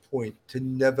make it a point to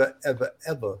never, ever,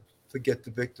 ever forget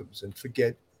the victims and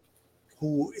forget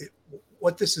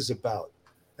what this is about.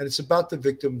 And it's about the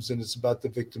victims, and it's about the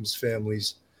victims'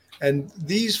 families. And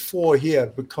these four here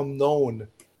have become known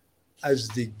as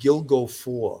the Gilgo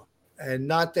Four. And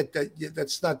not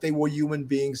that's not, they were human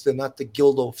beings. They're not the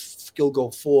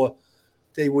Gilgo Four.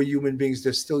 They were human beings.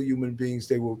 They're still human beings.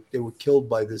 They were killed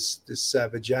by this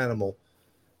savage animal.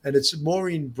 And it's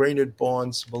Maureen Brainerd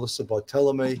Barnes, Melissa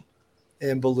Bartolome,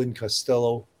 Amber Lynn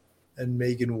Costello, and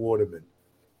Megan Waterman.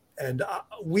 And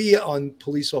we on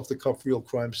Police Off the Cuff Real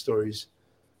Crime Stories,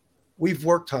 we've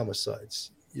worked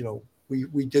homicides. You know,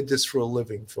 we did this for a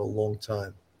living for a long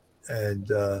time.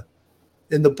 And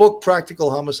in the book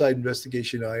Practical Homicide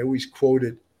Investigation, I always quote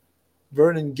it.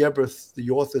 Vernon Geberth, the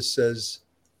author, says,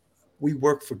 we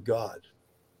work for God,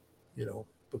 you know,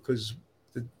 because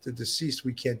the deceased,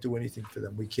 we can't do anything for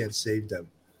them. We can't save them.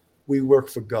 We work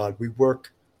for God. We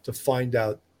work to find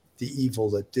out the evil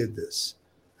that did this.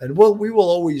 And we will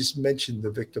always mention the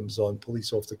victims on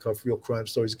Police Off the Cuff Real Crime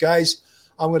Stories. Guys,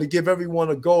 I'm going to give everyone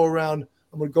a go around.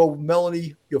 I'm going to go,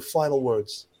 Melanie, your final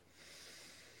words.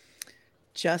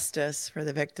 Justice for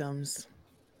the victims.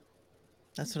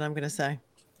 That's what I'm going to say.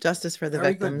 Justice for the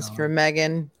Very victims, good, for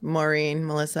Megan, Maureen,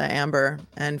 Melissa, Amber,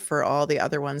 and for all the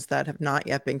other ones that have not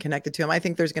yet been connected to him. I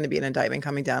think there's going to be an indictment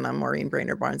coming down on Maureen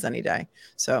Brainerd Barnes any day.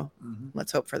 So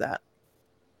let's hope for that.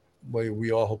 Well,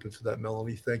 we are hoping for that,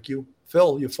 Melanie. Thank you.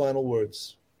 Phil, your final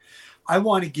words. I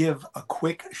want to give a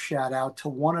quick shout out to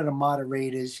one of the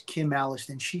moderators, Kim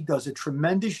Alliston. She does a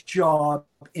tremendous job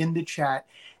in the chat.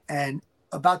 And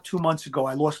about 2 months ago,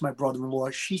 I lost my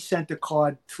brother-in-law. She sent a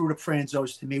card through the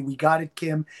Franzos to me. We got it,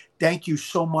 Kim. Thank you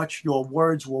so much. Your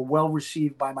words were well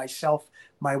received by myself,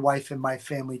 my wife, and my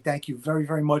family. Thank you very,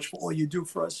 very much for all you do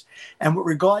for us. And with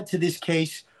regard to this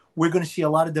case, we're going to see a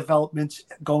lot of developments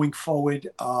going forward.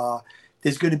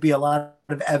 There's going to be a lot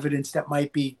of evidence that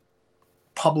might be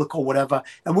public or whatever,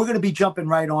 and we're going to be jumping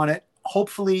right on it.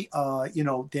 Hopefully,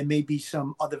 there may be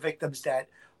some other victims that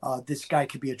this guy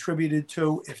could be attributed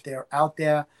to. If they're out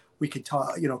there, we could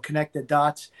connect the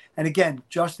dots. And again,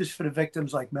 justice for the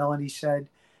victims, like Melanie said,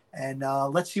 and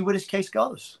let's see where this case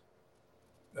goes.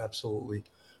 Absolutely.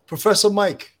 Professor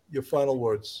Mike, your final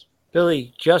words.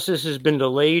 Billy, justice has been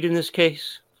delayed in this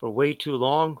case for way too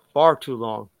long, far too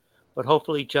long, but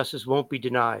hopefully justice won't be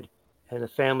denied and the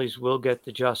families will get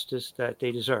the justice that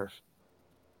they deserve.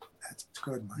 That's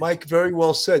good, Mike. Mike, very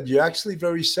well said. You're actually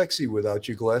very sexy without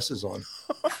your glasses on.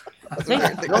 That's a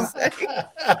weird thing to say.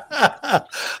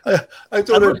 I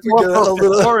thought I'd get a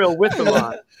little with them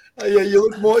on. Yeah,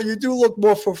 you do look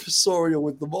more professorial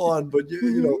with them on, but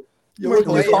you know. It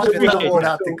was hard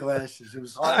without the glasses. It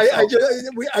was hard.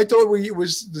 I thought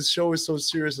the show was so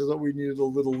serious. I thought we needed a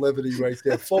little levity right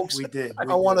there, folks. We did.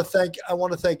 I want to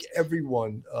thank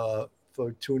everyone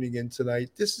for tuning in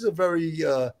tonight. This is a very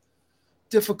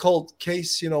difficult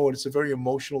case, and it's a very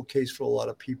emotional case for a lot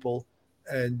of people,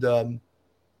 and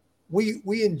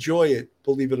we enjoy it,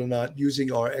 believe it or not,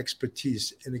 using our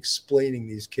expertise in explaining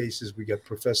these cases. We got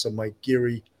Professor Mike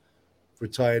Geary,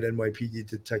 retired NYPD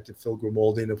Detective Phil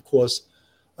Grimaldi, and of course,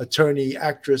 attorney,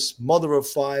 actress, mother of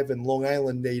 5, and Long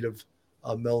Island native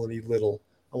Melanie Little.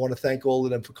 I want to thank all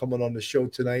of them for coming on the show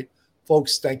tonight.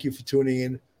 Folks, thank you for tuning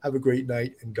in. Have a great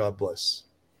night, and God bless.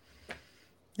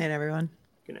 Night, everyone.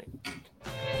 Good night.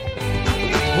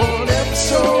 One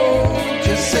episode